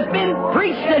gospel has been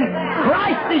preached and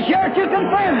Christ is here to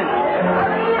confirm it.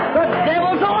 The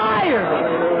devil's a liar.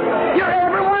 You're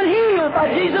everyone healed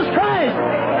by Jesus Christ.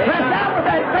 Press out with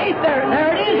that faith there.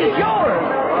 There it is. It's yours.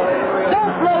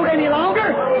 Don't float any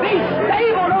longer. Be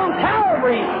stable on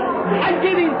Calvary and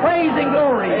give Him praise and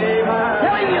glory.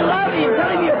 Tell Him you love Him.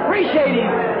 Tell Him you appreciate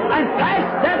Him. And pass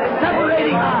that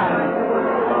separating line.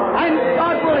 And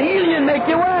God will heal you and make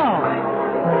you well.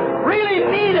 Really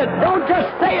mean it. Don't just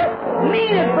say it.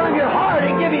 Mean it from your heart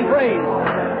and give Him praise.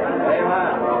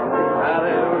 Amen.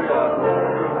 Hallelujah.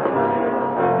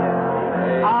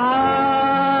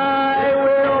 I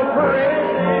will praise.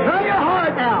 From your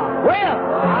heart now. Well,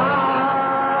 I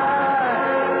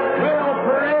will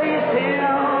praise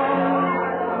Him.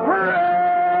 Praise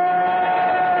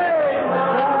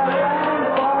the Lamb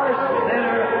for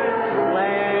sinners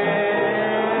slain.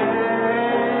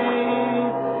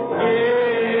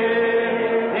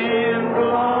 Give Him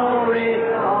glory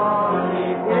on the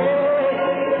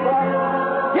gate.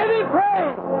 Give Him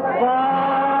praise. For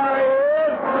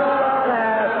His blood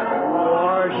hath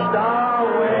washed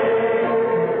away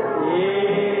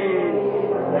His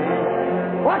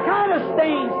stain. What kind of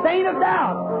stain? Stain of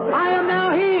doubt. I am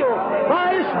now healed.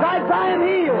 By His stripes I am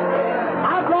healed.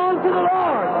 I've gone to the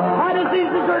Lord. My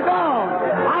diseases are gone.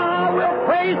 I will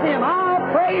praise Him. I'll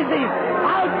praise Him.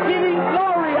 I'll give Him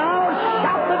glory. I'll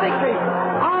shout the victory.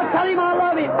 I'll tell Him I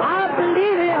love Him. I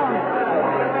believe Him.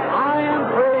 I am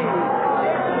praised.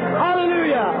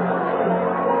 Hallelujah.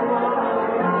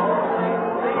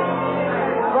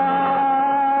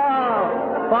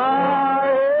 For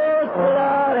His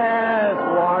blood has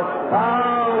washed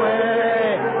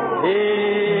away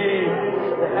His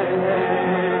stain.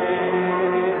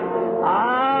 I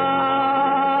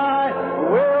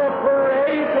will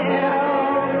praise Him.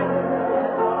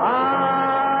 I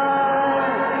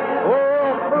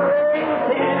will praise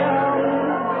Him.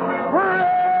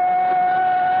 Praise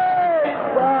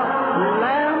the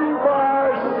Lamb for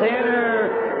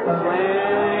sinners slain.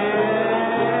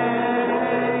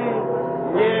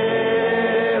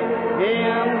 Give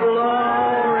Him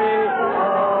glory,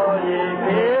 all ye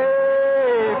people.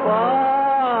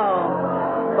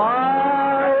 For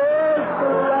His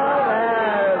blood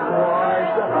has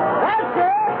washed. That's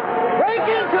it. Break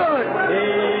into it.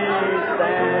 His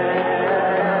stain.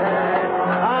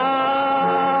 I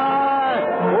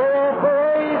will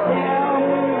praise Him.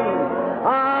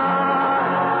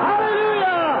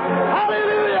 Hallelujah.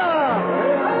 Hallelujah.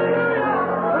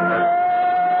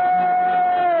 Praise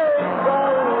the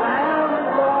Lamb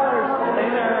for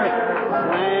sinners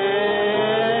slain.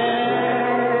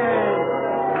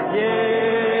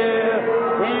 Give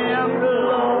Him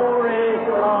glory,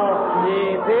 all ye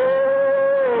people.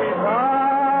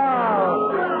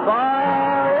 For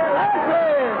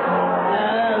His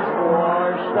has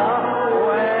washed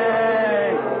away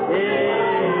His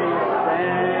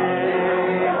stain.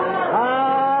 I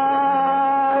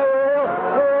will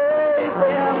praise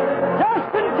Him. Just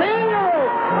continue.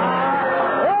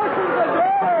 Horses of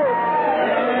glory.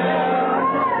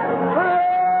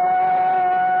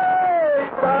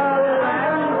 Praise the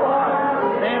Lamb for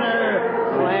sinners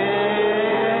slain.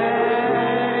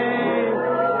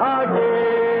 I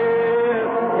give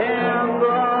Him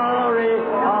glory,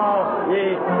 all ye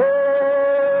people.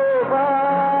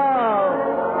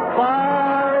 For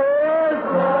His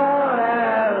blood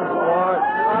has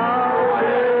washed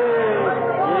away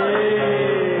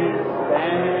His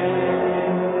stain.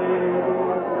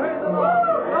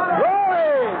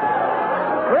 Glory!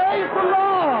 Praise the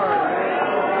Lord!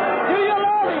 Do you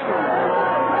love Him?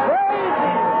 Praise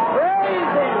Him!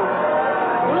 Praise Him!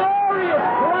 Glorious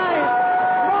Christ!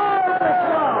 Marvelous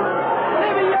One!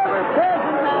 Living ever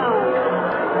present now!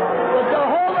 The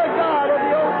Jehovah God of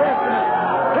the Old Testament,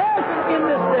 present in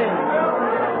this day.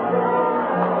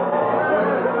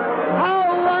 How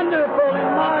wonderful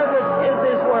and marvelous is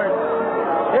this work!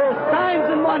 His signs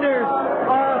and wonders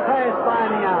are past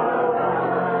finding out.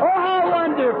 Oh, how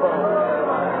wonderful!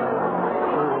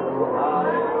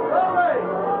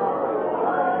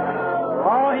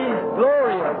 Oh, He's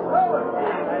glorious.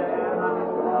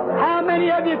 How many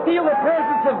of you feel the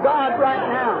presence of God right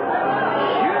now?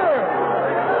 Sure.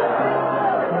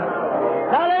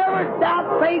 Don't ever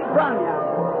doubt faith from you.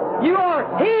 You are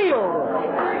healed.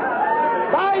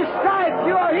 By His stripes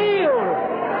you are healed.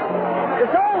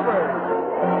 It's over.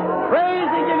 Praise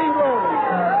and give Him glory.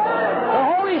 The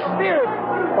Holy Spirit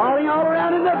falling all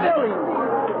around in the building.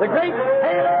 The great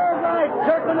halo of light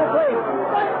circling the place.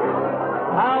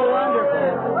 How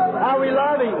wonderful. How we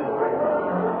love Him.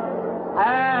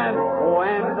 And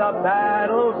when the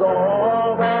battle's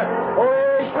over,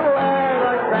 we shall wear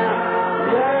the crown.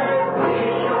 Yes, we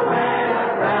shall wear the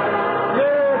crown.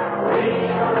 Yes, we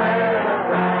shall wear the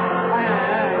crown.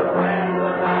 And when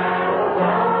the battle's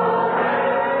over,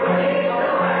 we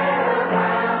shall wear the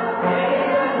crown.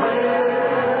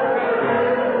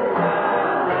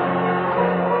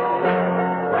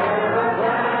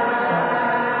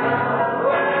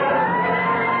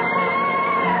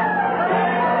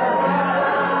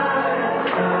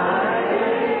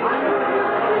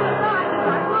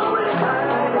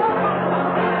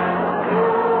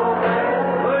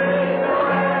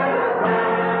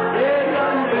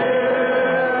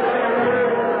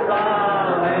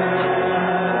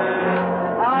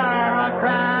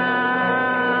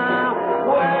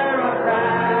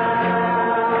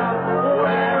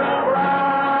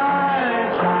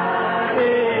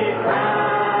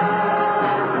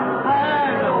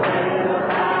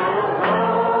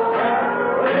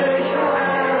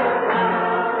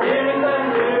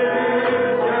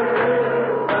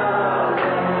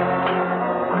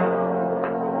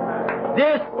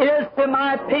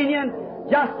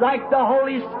 Just like the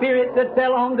Holy Spirit that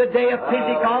fell on the day of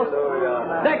Pentecost,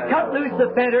 that cut loose the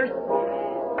fetters.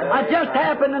 I just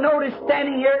happened to notice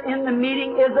standing here in the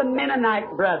meeting is a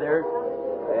Mennonite brother.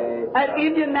 At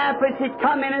Indianapolis, he'd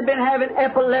come in and been having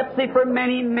epilepsy for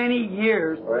many, many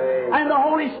years. And the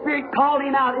Holy Spirit called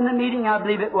him out in the meeting, I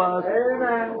believe it was.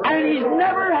 And he's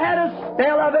never had a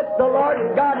spell of it. The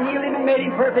Lord God healed him and made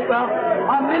him perfect well.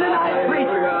 A Mennonite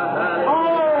preacher.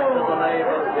 Oh!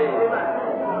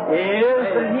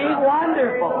 Isn't He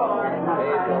wonderful?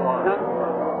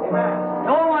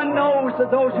 No one knows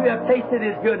that those who have tasted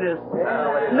His goodness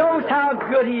knows how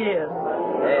good He is.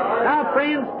 Now,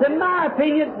 friends, to my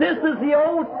opinion, this is the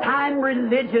old-time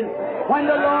religion when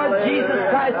the Lord Jesus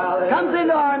Christ comes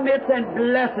into our midst and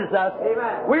blesses us.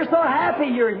 We're so happy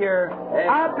you're here.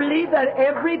 I believe that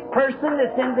every person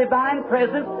that's in divine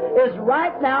presence is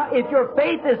right now, if your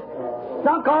faith is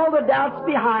sunk all the doubts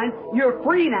behind, you're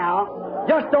free now.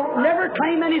 Just don't never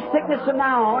claim any sickness from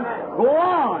now on. Go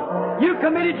on. You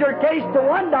committed your case to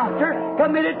one doctor,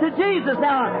 committed to Jesus.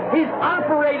 Now, He's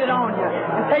operated on you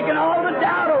and taken all the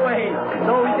doubt away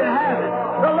so you can have it.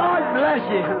 The Lord bless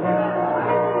you.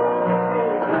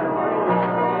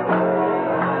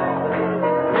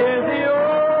 Is the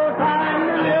old time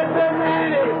religion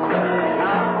and it's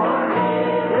not for me.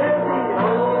 Is the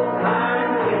old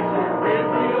time religion. Is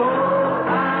the old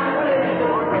time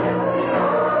religion. It's the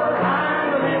old time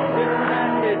religion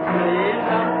and it's